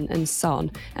Kane and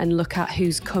Son, and look at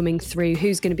who's coming through,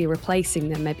 who's going to be replacing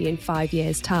them maybe in 5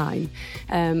 years' time.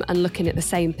 And looking at the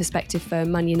same perspective for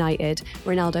Man United,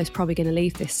 Ronaldo's probably going to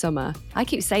leave this summer. I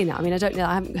keep saying that. I mean, I don't know.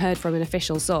 I haven't heard from an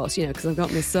official source, you know, because I've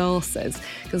got my sources.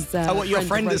 What your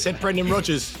friend that said Brendan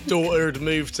Rodgers' daughter had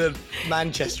moved to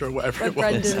Manchester or whatever it was.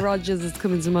 Brendan Rodgers is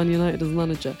coming to Man United as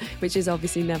manager, which is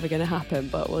obviously never going to happen,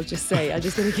 but we'll just say I'm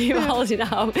just going to keep holding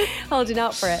out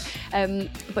for it.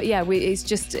 But yeah,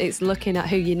 it's looking at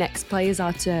who your next players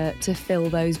are to fill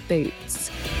those boots.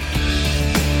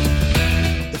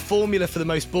 The formula for the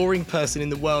most boring person in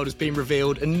the world has been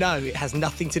revealed, and no, it has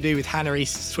nothing to do with Hannah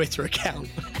East's Twitter account.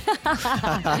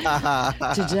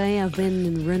 Today I've been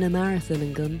and run a marathon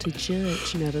and gone to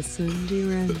church and had a Sunday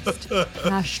roast.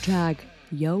 Hashtag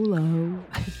YOLO.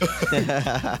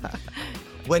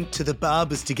 Went to the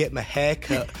barber's to get my hair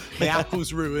cut. My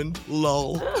apple's ruined.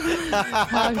 Lol.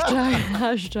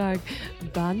 Hashtag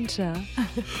banter.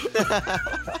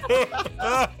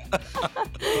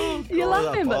 You're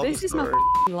laughing, but this is my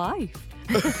life.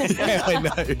 Yeah, I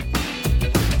know.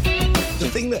 The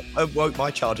thing that awoke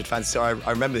my childhood fantasy, I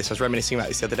remember this, I was reminiscing about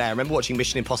this the other day. I remember watching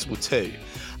Mission Impossible 2,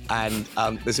 and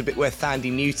there's a bit where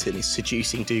Thandie Newton is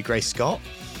seducing Dougray Scott,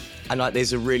 and like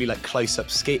there's a really like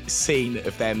close-up scene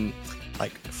of them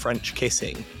like French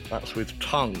kissing. That's with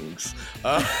tongues.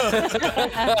 And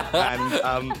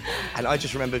I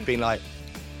just remember being like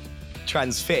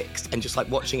transfixed and just like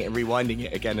watching it and rewinding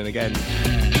it again and again.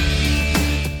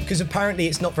 Because apparently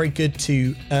it's not very good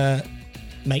to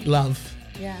make love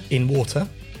in water.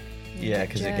 Yeah,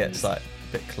 because it gets like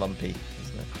a bit clumpy,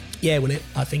 doesn't it? Yeah, well,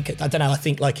 I don't know. I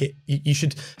think like you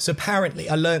should. So apparently,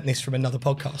 I learned this from another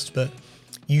podcast, but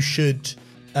you should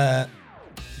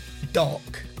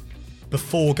dock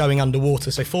before going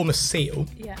underwater. So form a seal.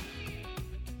 Yeah.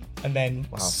 And then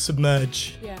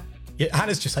submerge. Yeah. Yeah,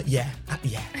 Hannah's just like, yeah,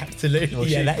 absolutely. Well,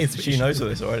 yeah, that is. She knows all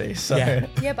this already. So.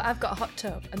 Yeah, but I've got a hot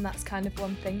tub, and that's kind of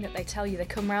one thing that they tell you. They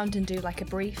come round and do like a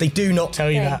brief. They do not tell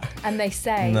you that. And they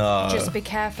say, just be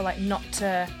careful, like not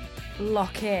to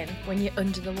lock in when you're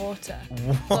under the water.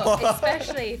 But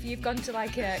especially if you've gone to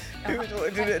like a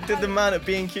did the man at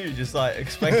B&Q just like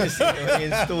explain this to me when he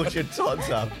installed your tots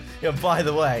up? Yeah, by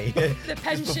the way, the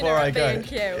pensioner at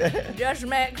B&Q, just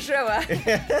make sure. They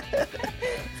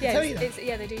do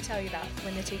tell you that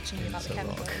when they're teaching you about the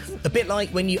chemicals. A bit like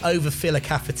when you overfill a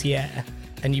cafetiere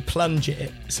and you plunge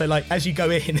it, so like as you go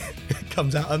in, it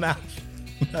comes out of mouth.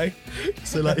 No?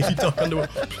 So like if you dock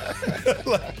underwater,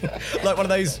 like one of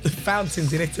those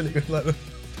fountains in Italy with like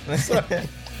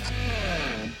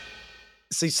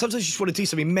so sometimes you just want to do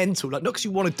something mental, like not because you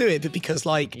want to do it, but because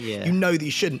like you know that you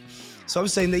shouldn't. So I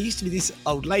was saying there used to be this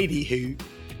old lady who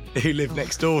lived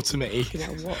next door to me. You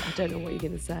know what? I don't know what you're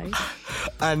gonna say.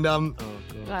 And and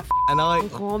I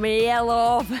call me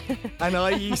yellow. And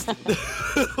I used to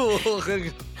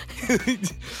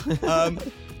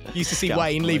used to see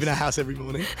Wayne leaving her house every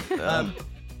morning.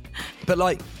 But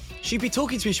like she'd be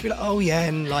talking to me, she'd be like, oh yeah,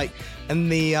 and like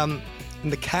and the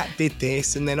cat did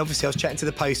this, and then obviously I was chatting to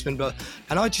the postman,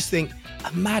 and I just think,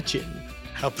 imagine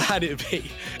how bad it'd be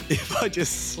if I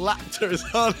just slapped her as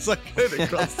hard as I could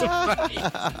across the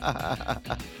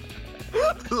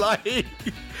face. Like,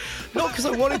 not because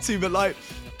I wanted to, but like,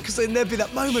 because then there'd be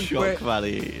that moment where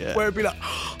it'd be like,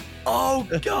 oh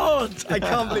God, I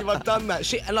can't believe I've done that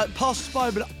shit. And like passers by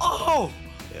would be like, oh.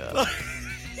 Yeah. Like,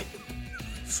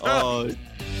 so,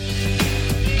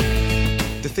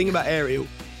 the thing about Ariel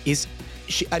is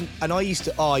I used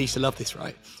to love this,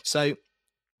 right? So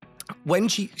when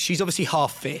she's obviously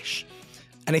half fish,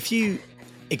 and if you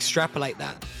extrapolate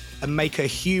that and make her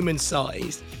human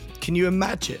sized, can you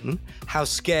imagine how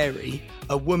scary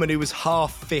a woman who was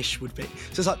half fish would be?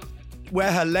 So it's like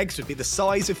where her legs would be, the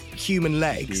size of human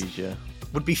legs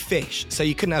would be fish. So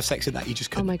you couldn't have sex with that. You just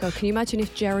couldn't. Oh my God, can you imagine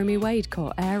if Jeremy Wade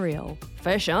caught Ariel?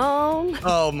 Fish on.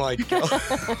 Oh my God.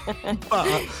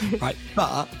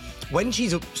 But when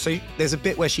so there's a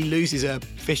bit where she loses her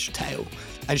fish tail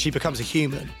and she becomes a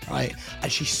human, right?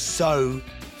 And she's so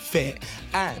fit.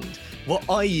 And what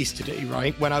I used to do,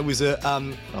 right, when I was at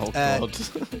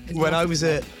when I was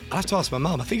at, I have to ask my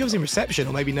mum, I think I was in reception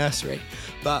or maybe nursery,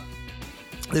 but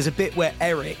there's a bit where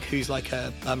Eric, who's like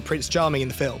a Prince Charming in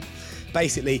the film,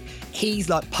 basically he's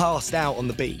like passed out on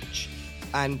the beach,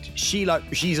 and she's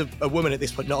a woman at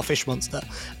this point, not a fish monster,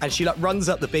 and she like runs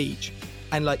up the beach,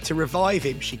 and like to revive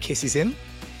him she kisses him.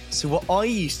 So what I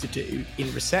used to do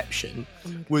in reception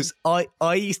was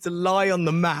I used to lie on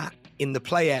the mat in the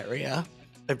play area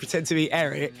and pretend to be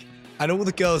Eric and all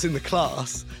the girls in the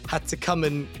class had to come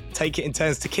and take it in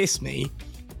turns to kiss me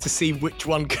to see which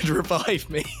one could revive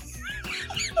me.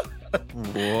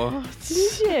 What?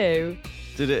 Did you?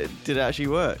 Did it actually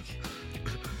work?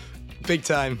 Big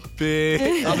time.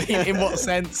 Big. I mean, in what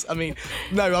sense? I mean,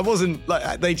 no, I wasn't like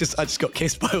I just got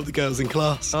kissed by all the girls in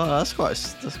class. Oh, that's quite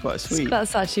sweet.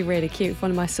 That's actually really cute. If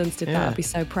one of my sons did that, I'd be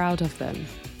so proud of them.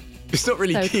 It's not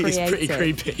really So cute, it's pretty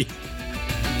creative. creepy.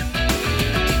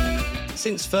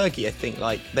 Since Fergie, I think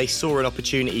like they saw an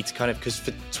opportunity to kind of, because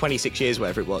for 26 years,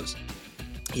 whatever it was,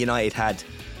 United had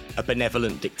a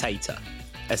benevolent dictator,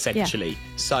 essentially.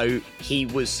 So he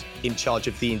was in charge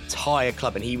of the entire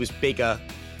club and he was bigger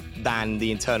than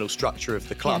the internal structure of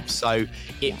the club. So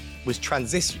it was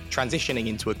transitioning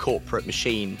into a corporate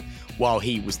machine while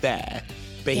he was there,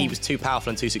 but he was too powerful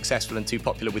and too successful and too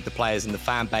popular with the players and the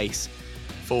fan base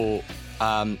for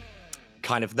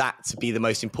kind of that to be the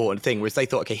most important thing. Whereas they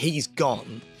thought, okay, he's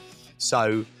gone,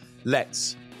 so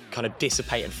let's kind of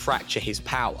dissipate and fracture his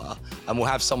power, and we'll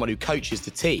have someone who coaches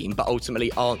the team but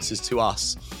ultimately answers to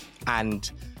us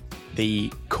and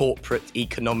the corporate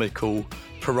economical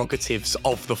prerogatives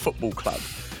of the football club,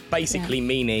 basically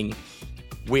meaning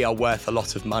we are worth a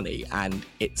lot of money and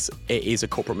it is a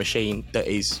corporate machine that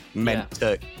is meant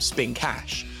to spin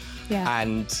cash.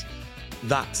 And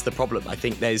that's the problem. I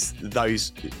think there's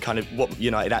those kind of, what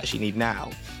United actually need now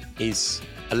is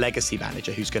a legacy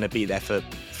manager who's going to be there for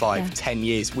 5-10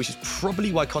 years, which is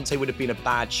probably why Conte would have been a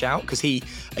bad shout, because he,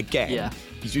 again,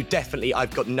 you definitely,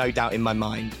 I've got no doubt in my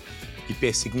mind, he'd be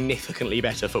a significantly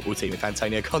better football team if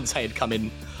Antonio Conte had come in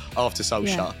after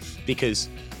Solskjaer, because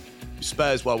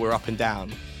Spurs, while we're up and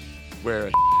down,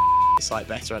 we're a sight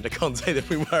better under Conte than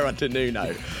we were under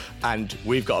Nuno, and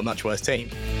we've got a much worse team.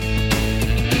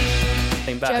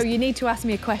 Joe, you need to ask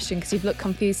me a question because you've looked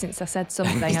confused since I said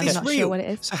something. I'm not sure what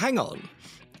it is. So hang on.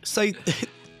 So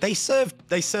they served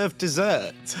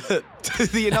dessert to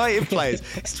the United players.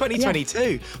 It's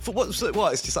 2022. For what?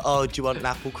 It's just like, oh, do you want an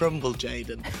apple crumble,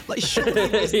 Jaden? Like, surely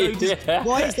there's no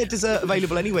why is there dessert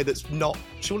available anyway that's not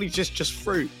surely just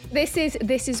fruit? This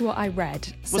is what I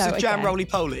read. Was it jam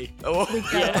roly-poly?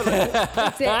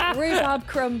 It's it, rhubarb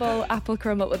crumble, apple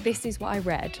crumble. But this is what I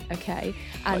read, okay?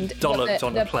 And like dolloped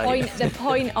on a plate. The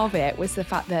point of it was the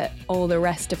fact that all the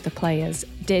rest of the players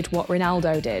did what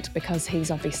Ronaldo did because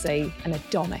he's obviously an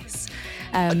Adonis.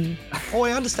 Oh,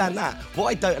 I understand that. What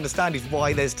I don't understand is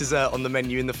why there's dessert on the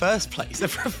menu in the first place. They're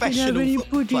professional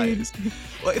football players.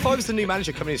 Well, if I was the new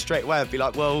manager coming in straight away, I'd be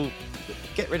like, well,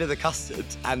 get rid of the custard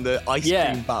and the ice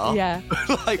cream bar. Yeah.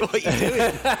 Like, what are you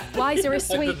doing? Why is there a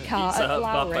sweet cart at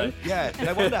Lowry? Yeah,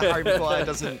 no wonder Harry Maguire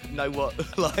doesn't know what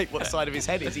side of his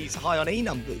head is. He's high on E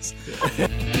numbers.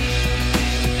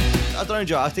 I don't know,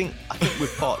 Joe. I think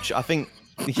with Poch,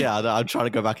 I'm trying to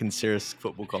go back in serious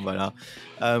football combo now.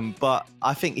 But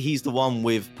I think he's the one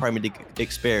with Premier League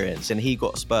experience, and he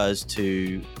got Spurs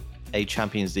to a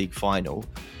Champions League final.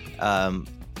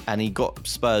 And he got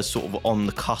Spurs sort of on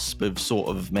the cusp of sort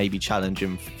of maybe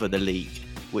challenging for the league,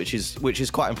 which is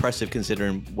quite impressive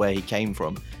considering where he came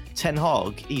from. Ten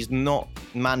Hag, he's not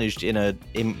managed in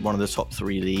one of the top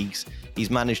 3 leagues. He's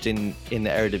managed in the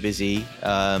Eredivisie.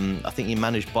 I think he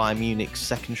managed Bayern Munich's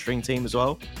second string team as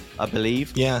well, I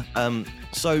believe. Yeah.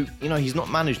 So, he's not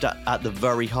managed at the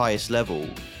very highest level.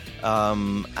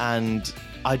 And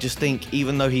I just think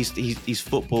even though his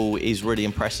football is really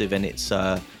impressive and it's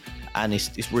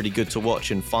really good to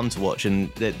watch and fun to watch,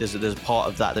 and there's a part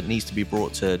of that needs to be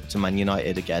brought to Man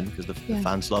United again because the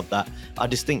fans love that. I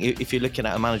just think if you're looking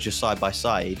at a manager side by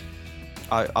side,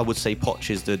 I would say Poch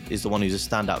is the one who's a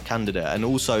standout candidate. And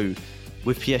also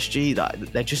with PSG, that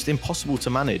they're just impossible to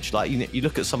manage. Like you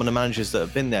look at some of the managers that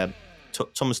have been there.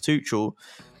 Thomas Tuchel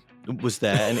was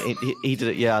there, and he did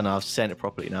it. Yeah, I know, I've saying it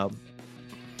properly now.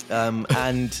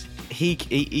 And he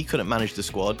couldn't manage the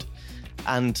squad.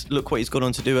 And look what he's gone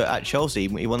on to do at Chelsea.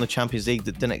 He won the Champions League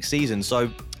the next season. So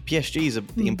PSG is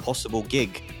the impossible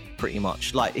gig, pretty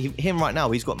much. Like him right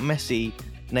now, he's got Messi,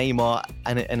 Neymar,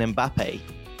 and Mbappe,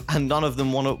 and none of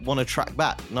them want to track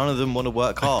back. None of them want to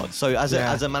work hard. So as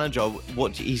a manager,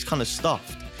 he's kind of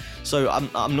stuffed. So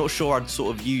I'm not sure I'd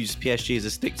sort of use PSG as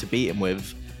a stick to beat him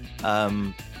with.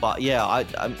 But yeah,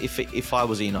 if I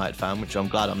was a United fan, which I'm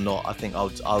glad I'm not, I think I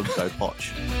would go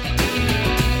Poch.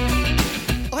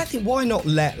 I think why not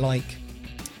let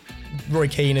Roy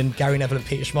Keane and Gary Neville and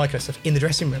Peter Schmeichel and stuff in the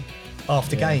dressing room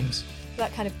after games.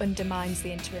 That kind of undermines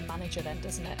the interim manager then,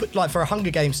 doesn't it? But for a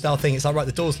Hunger Games style thing, it's like, right,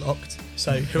 the door's locked,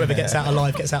 so whoever gets out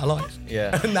alive gets out alive.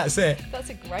 Yeah. And that's it. That's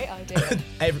a great idea.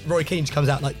 Roy Keane comes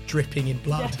out dripping in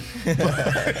blood.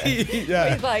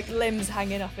 With limbs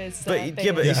hanging off his but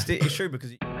it's true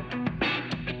because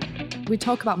we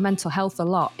talk about mental health a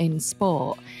lot in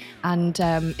sport, and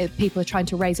people are trying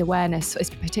to raise awareness,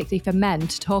 particularly for men,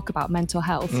 to talk about mental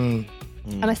health.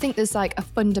 And I think there's like a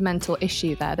fundamental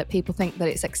issue there, that people think that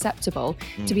it's acceptable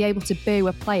to be able to boo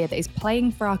a player that is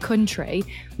playing for our country,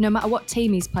 no matter what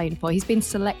team he's playing for. He's been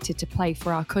selected to play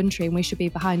for our country, and we should be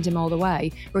behind him all the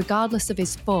way. Regardless of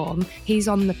his form, he's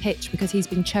on the pitch because he's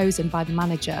been chosen by the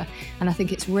manager. And I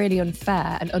think it's really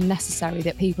unfair and unnecessary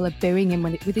that people are booing him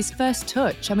with his first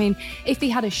touch. I mean, if he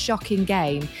had a shocking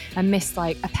game and missed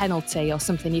like a penalty or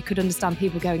something, you could understand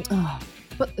people going, oh.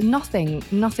 But nothing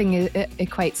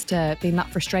equates to being that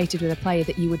frustrated with a player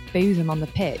that you would boo them on the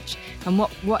pitch. And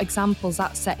what examples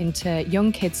that set into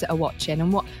young kids that are watching,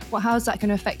 and how is that going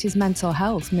to affect his mental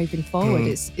health moving forward?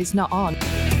 It's not on.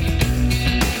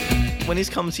 When he's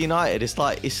come to United, it's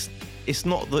like it's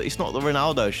not the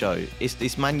Ronaldo show.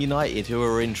 It's Man United who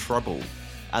are in trouble,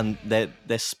 and they're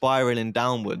spiraling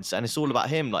downwards, and it's all about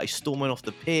him, like storming off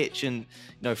the pitch and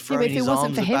throwing his arms about. If it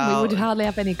wasn't for him, we would hardly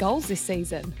have any goals this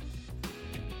season.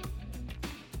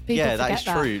 Yeah, that is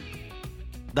true.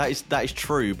 That is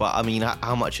true. But I mean,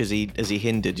 how much has he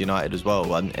hindered United as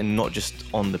well, and not just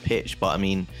on the pitch, but I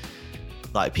mean,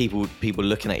 like people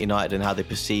looking at United and how they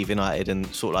perceive United and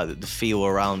sort of like the feel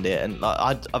around it. And like,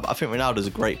 I think Ronaldo's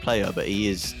a great player, but he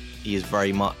is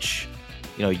very much,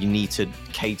 you need to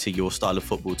cater your style of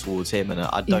football towards him, and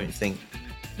I don't think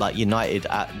like United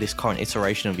at this current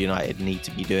iteration of United need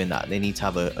to be doing that. They need to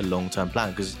have a long-term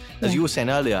plan, because as you were saying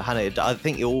earlier, Hannah, I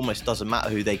think it almost doesn't matter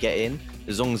who they get in,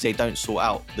 as long as they don't sort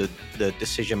out the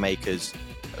decision makers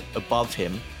above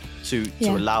him to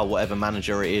allow whatever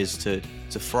manager it is to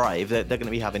thrive. They're going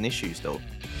to be having issues though.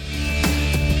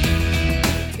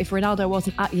 If Ronaldo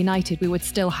wasn't at United, we would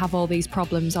still have all these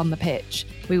problems on the pitch.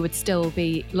 We would still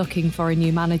be looking for a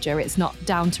new manager. It's not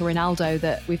down to Ronaldo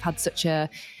that we've had such a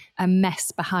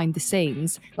mess behind the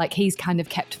scenes. Like, he's kind of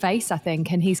kept face, I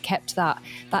think, and he's kept that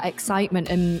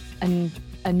excitement and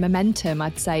momentum,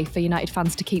 I'd say, for United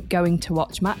fans to keep going to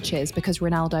watch matches because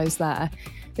Ronaldo's there.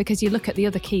 Because you look at the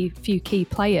other few key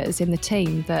players in the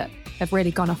team that have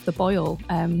really gone off the boil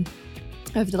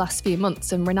over the last few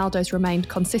months, and Ronaldo's remained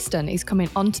consistent. He's coming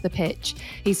onto the pitch.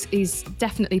 He's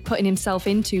definitely putting himself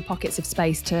into pockets of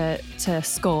space to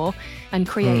score and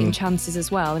creating chances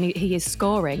as well, and he is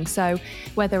scoring. So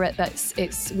whether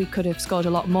it's we could have scored a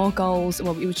lot more goals,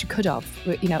 well, which we could have,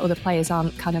 other players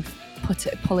aren't kind of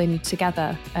pulling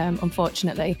together,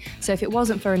 unfortunately. So if it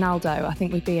wasn't for Ronaldo, I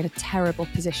think we'd be in a terrible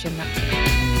position.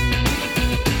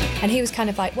 And he was kind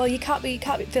of like, well, you can't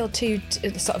feel too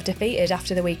sort of defeated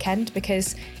after the weekend,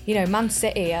 because Man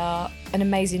City are an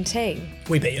amazing team.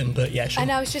 We beat them, but yeah, sure.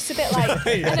 And I was just a bit like,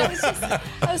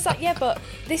 I was like, yeah, but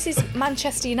this is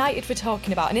Manchester United we're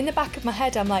talking about. And in the back of my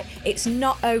head, I'm like, it's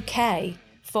not okay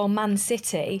for Man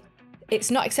City. It's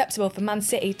not acceptable for Man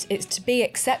City to be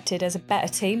accepted as a better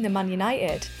team than Man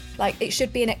United. Like, it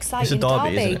should be an exciting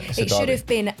derby. It should have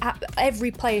been, every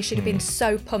player should have been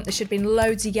so pumped. There should have been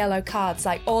loads of yellow cards,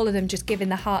 like all of them just giving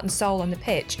their heart and soul on the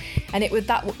pitch. And it was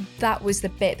that was the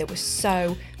bit that was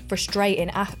so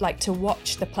frustrating, like to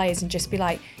watch the players and just be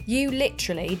like, you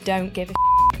literally don't give a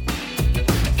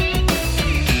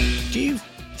Do you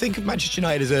think of Manchester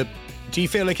United do you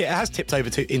feel like it has tipped over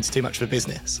into too much of a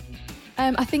business?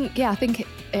 I think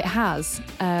it has.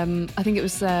 I think it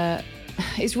was.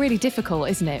 It's really difficult,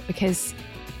 isn't it? Because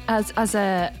as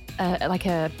a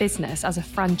business, as a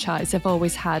franchise, they've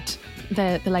always had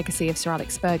the legacy of Sir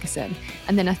Alex Ferguson,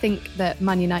 and then I think that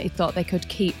Man United thought they could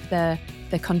keep the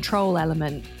control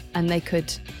element, and they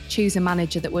could choose a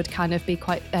manager that would kind of be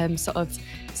quite sort of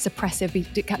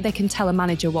suppressive. They can tell a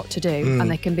manager what to do, and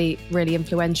they can be really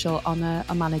influential on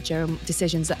a manager and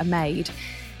decisions that are made.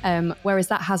 Whereas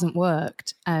that hasn't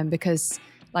worked because,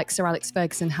 like, Sir Alex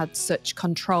Ferguson had such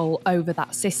control over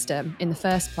that system in the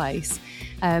first place.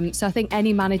 So I think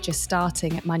any manager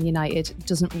starting at Man United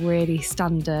doesn't really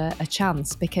stand a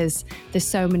chance, because there's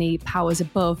so many powers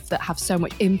above that have so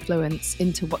much influence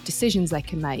into what decisions they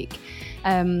can make.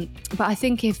 But I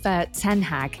think if Ten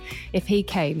Hag, if he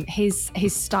came, his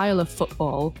style of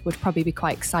football would probably be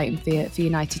quite exciting for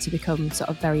United to become sort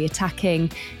of very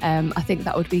attacking. I think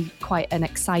that would be quite an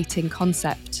exciting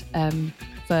concept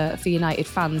for United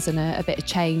fans, and a bit of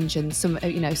change and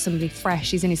somebody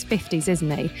fresh. He's in his 50s,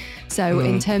 isn't he? So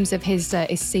in terms of his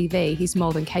CV, he's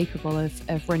more than capable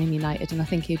of running United, and I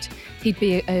think he'd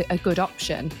be a good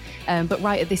option. But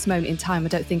right at this moment in time, I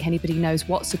don't think anybody knows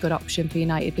what's a good option for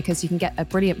United, because you can get a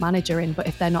brilliant manager in, but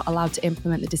if they're not allowed to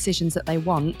implement the decisions that they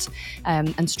want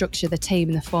and structure the team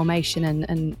and the formation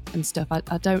and stuff,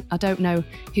 I don't know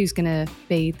who's going to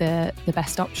be the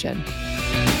best option.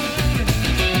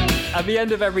 At the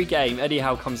end of every game, Eddie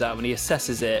Howe comes out and he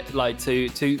assesses it like to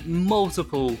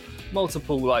multiple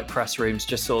like press rooms,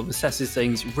 just sort of assesses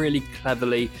things really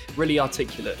cleverly, really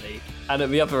articulately. And at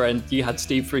the other end, you had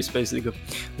Steve Bruce basically go,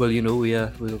 well, you know,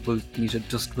 we'll need to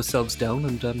dust ourselves down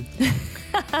and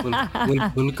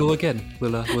we'll go again.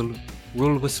 We'll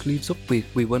roll our sleeves up. We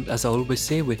weren't, as I always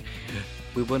say, we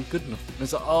weren't good enough. And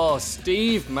it's like, oh,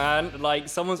 Steve, man, like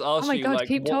someone's asked you. Oh my God, like,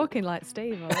 keep what... talking like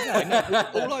Steve.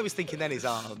 All I was thinking then is,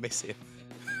 I miss him.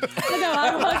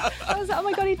 I was like, oh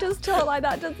my God, he does talk like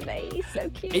that, doesn't he? He's so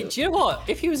cute. Do you know what?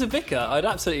 If he was a vicar, I'd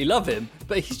absolutely love him.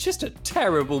 But he's just a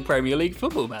terrible Premier League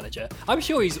football manager. I'm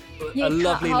sure he's a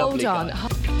lovely guy. Hold on.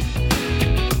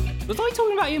 Was I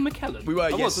talking about Ian McKellen? We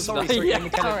were, yes. Sorry, Ian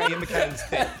McKellen's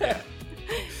dead.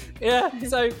 Yeah,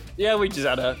 so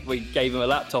we gave him a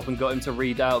laptop and got him to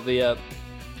read out a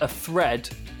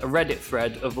Reddit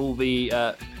thread of all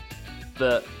the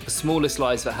smallest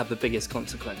lies that have the biggest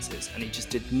consequences, and he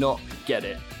just did not get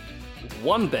it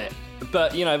one bit.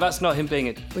 But you know, that's not him being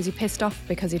it. Was he pissed off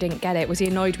because he didn't get it? Was he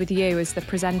annoyed with you as the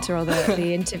presenter or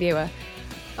the interviewer?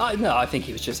 No, I think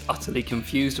he was just utterly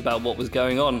confused about what was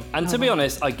going on. And to be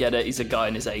honest, I get it. He's a guy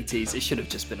in his 80s. It should have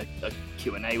just been a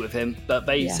Q&A with him. But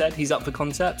they said he's up for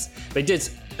concepts. They did.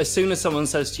 As soon as someone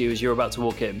says to you as you're about to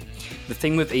walk in, the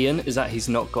thing with Ian is that he's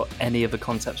not got any of the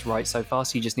concepts right so far.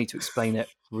 So you just need to explain it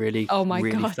really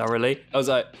thoroughly. I was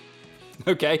like,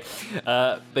 okay.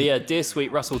 But yeah, dear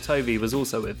sweet Russell Tovey was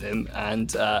also with him,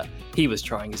 and he was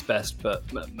trying his best, but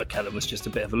McKellen was just a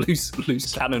bit of a loose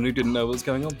cannon who didn't know what was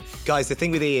going on. Guys, the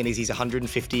thing with Ian is he's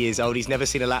 150 years old. He's never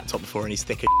seen a laptop before, and he's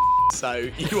thick as so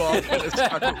you are going to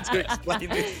struggle to explain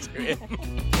this to him.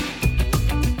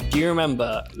 Do you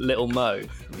remember Little Mo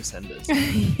from EastEnders?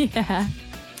 Yeah.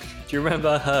 Do you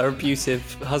remember her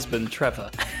abusive husband, Trevor?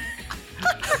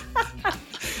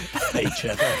 Hey,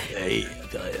 Trevor. Hey.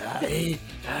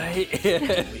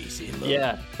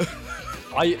 Yeah.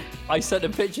 I sent a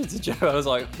picture to Joe. I was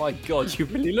like, my God, you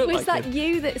really look like him. Was that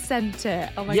you that sent it?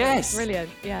 Oh my God, brilliant.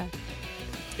 Yeah.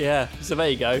 Yeah, so there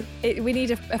you go. We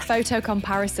need a photo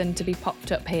comparison to be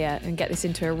popped up here and get this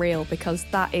into a reel, because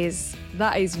that is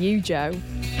you, Joe.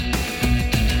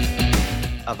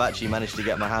 I've actually managed to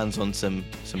get my hands on some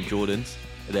Jordans.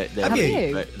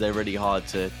 They're really hard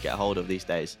to get a hold of these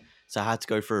days. So I had to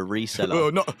go for a reseller.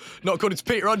 Well, not according to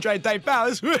Peter Andre and Dave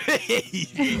Bowers.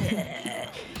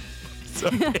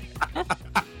 Sorry.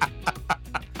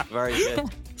 Very good.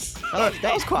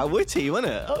 That was quite witty,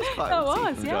 wasn't it? That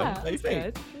was, yeah. That was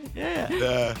good.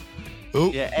 Yeah.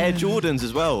 Yeah, Air Jordans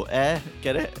as well. Air,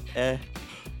 get it? Air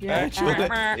Jordan.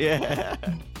 Yeah.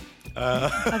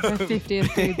 That's my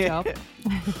 50th food job.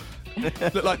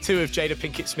 Look like two of Jada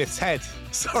Pinkett Smith's head.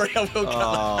 Sorry, I will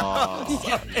cut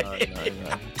that.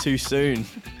 No. Too soon.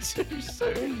 Too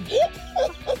soon.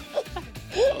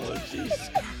 Oh, Jesus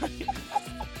Christ.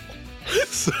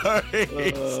 Sorry.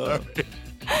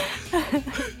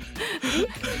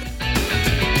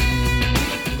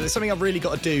 There's something I've really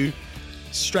got to do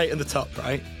straight at the top,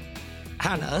 right?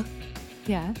 Hannah?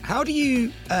 Yeah? How do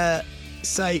you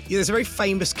say... There's a very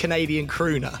famous Canadian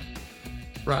crooner,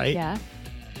 right? Yeah.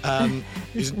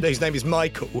 His name is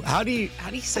Michael. How do you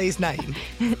say his name?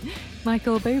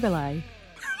 Michael Bublé.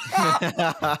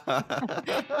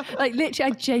 Like,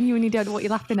 literally, I genuinely don't know what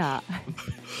you're laughing at.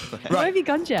 Right. Where have you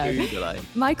gone, Joe? Bublé.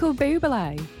 Michael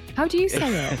Bublé. How do you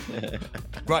say it?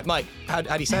 Right, Mike, how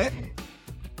do you say it?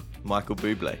 Michael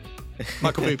Bublé.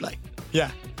 Michael Bublé.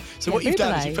 Yeah. So Yeah, what you've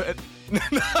done is Bublé. you put a... No.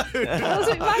 That's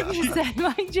what Mike just said.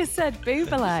 Mike just said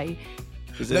Bublé.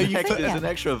 There's an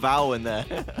extra vowel in there.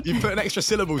 You put an extra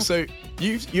syllable, so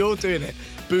you're doing it.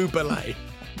 Bublé.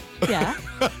 Yeah.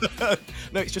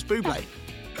 No, it's just Bublé.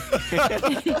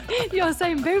 You're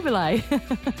saying Bublé.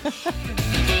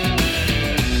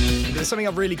 There's something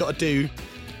I've really got to do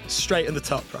straight at the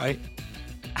top, right?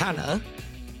 Hannah,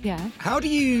 Yeah. how do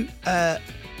you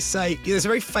say... There's a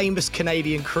very famous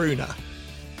Canadian crooner,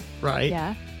 right?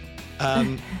 Yeah.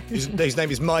 His name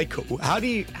is Michael. How do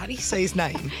you say his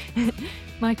name?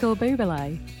 Michael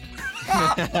Bublé.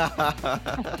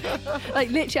 Like,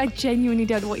 literally, I genuinely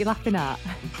don't know what you're laughing at.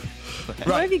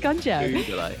 Where have you gone, Joe?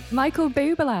 Bublé. Michael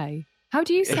Bublé. How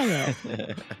do you say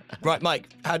it? Right, Mike,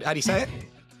 how do you say it?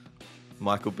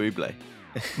 Michael Bublé.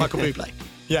 Michael Bublé.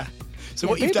 Yeah. So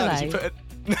Yeah, what you've done is Bublé. you put a...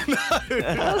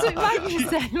 That's what Mike just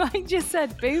said. Mike just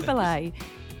said Bublé.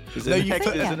 There's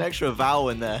Yeah. an extra vowel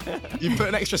in there. You put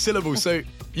an extra syllable, so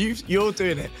you're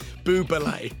doing it.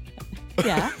 Bublé.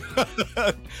 Yeah.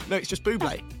 No, it's just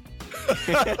Bublé.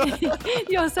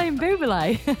 You're saying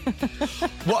Bublé.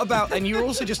 What about... And you were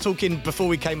also just talking before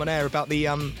we came on air about the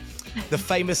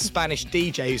famous Spanish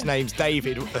DJ whose name's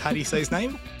David. How do you say his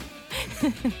name?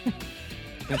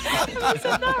 Isn't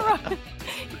that right?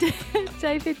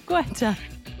 David Guetta.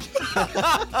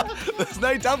 There's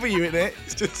no W in it.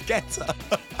 It's just Guetta.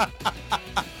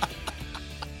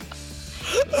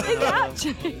 Is it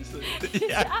actually? Is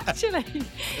it actually?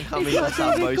 I mean, that's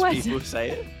how most people say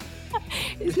it.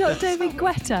 It's not David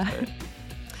Guetta.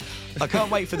 I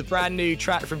can't wait for the brand new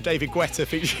track from David Guetta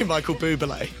featuring Michael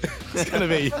Bublé. It's going to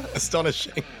be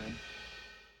astonishing.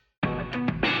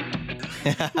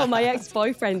 Well, my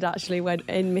ex-boyfriend actually went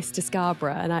in Mr.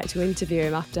 Scarborough and I had to interview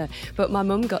him after. But my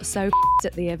mum got so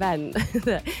at the event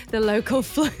that the local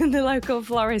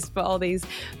florist put all these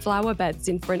flower beds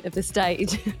in front of the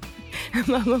stage. And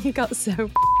my mum got so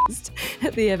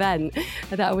at the event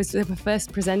that I was my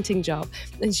first presenting job.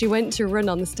 And she went to run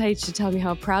on the stage to tell me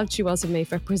how proud she was of me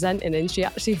for presenting, and she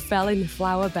actually fell in the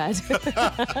flower bed.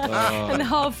 And the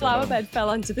whole flower bed fell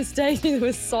onto the stage and there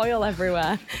was soil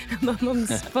everywhere. And my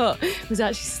mum's foot was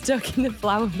actually stuck in the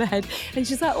flower bed. And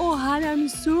she's like, "Oh, Hannah, I'm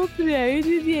so proud of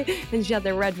you." And she had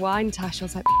the red wine tash. I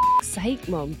was like, "For sake,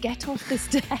 Mum, get off the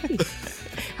stage."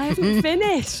 I haven't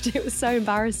finished. It was so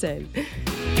embarrassing.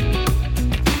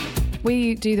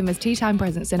 We do them as tea time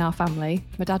presents in our family.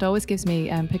 My dad always gives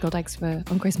me pickled eggs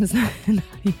on Christmas night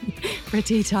for a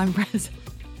tea time present.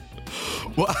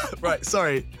 What? Right,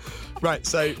 sorry. Right,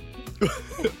 so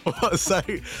so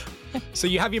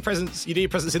you have your presents, you do your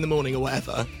presents in the morning or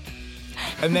whatever,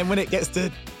 and then when it gets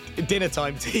to dinner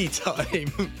time, tea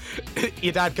time,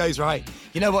 your dad goes, "Right,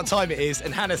 you know what time it is?"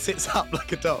 And Hannah sits up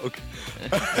like a dog.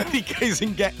 And he goes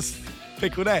and gets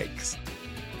pickled eggs.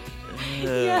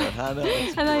 Yeah, Hannah,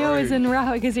 and I always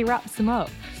unwrap because he wraps them up.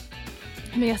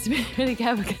 And he has to be really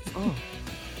careful because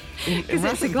in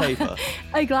wrapping paper.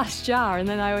 A glass jar, and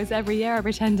then every year I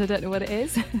pretend I don't know what it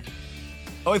is.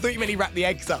 Oh, I thought you meant he wrapped the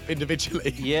eggs up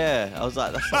individually. Yeah, I was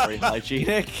like, that's not very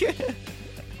hygienic.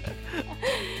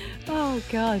 Oh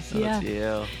God, yeah.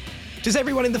 Dear. Does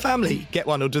everyone in the family get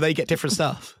one, or do they get different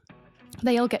stuff?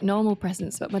 They all get normal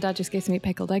presents, but my dad just gives me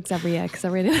pickled eggs every year because I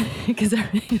really like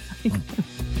them.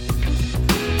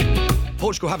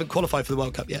 Portugal haven't qualified for the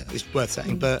World Cup yet, it's worth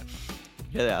saying, but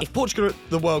Yeah, they have. if Portugal are at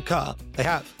the World Cup, they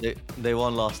have. They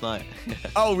won last night.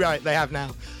 Oh, right, they have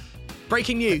now.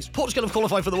 Breaking news, Portugal have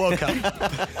qualified for the World Cup.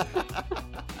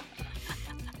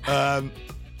 I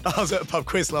was at a pub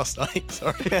quiz last night,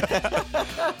 sorry.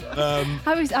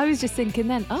 I was just thinking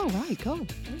then, oh, right,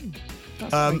 God.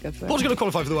 That's very good for Portugal have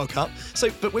qualified for the World Cup,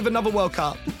 but with another World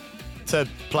Cup to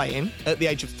play in at the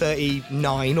age of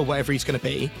 39 or whatever he's going to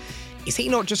be, is he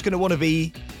not just going to want to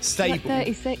be stable? Like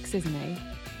 36, isn't he?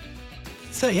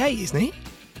 38, isn't he?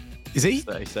 Is he?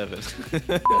 37.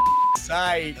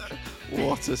 Sake.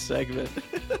 What a segment.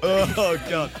 Oh,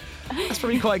 God. That's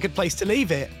probably quite a good place to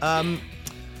leave it.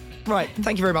 Right,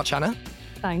 thank you very much, Hannah.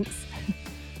 Thanks.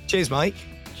 Cheers, Mike.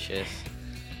 Cheers.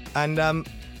 And,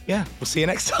 yeah, we'll see you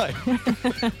next time.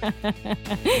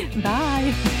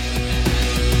 Bye.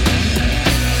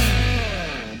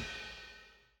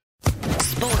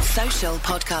 Sports Social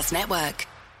Podcast Network.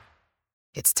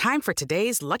 It's time for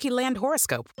today's Lucky Land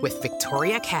horoscope with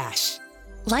Victoria Cash.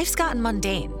 Life's gotten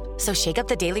mundane, so shake up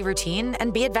the daily routine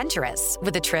and be adventurous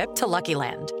with a trip to Lucky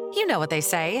Land. You know what they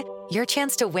say, your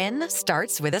chance to win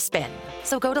starts with a spin.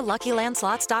 So go to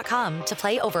LuckyLandSlots.com to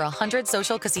play over 100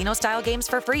 social casino-style games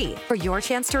for free for your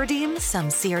chance to redeem some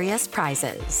serious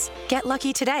prizes. Get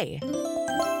lucky today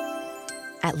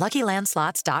at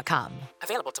LuckyLandSlots.com.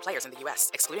 Available to players in the U.S.,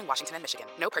 excluding Washington and Michigan.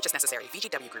 No purchase necessary.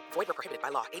 VGW Group. Void where prohibited by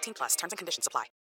law. 18+. Terms and conditions apply.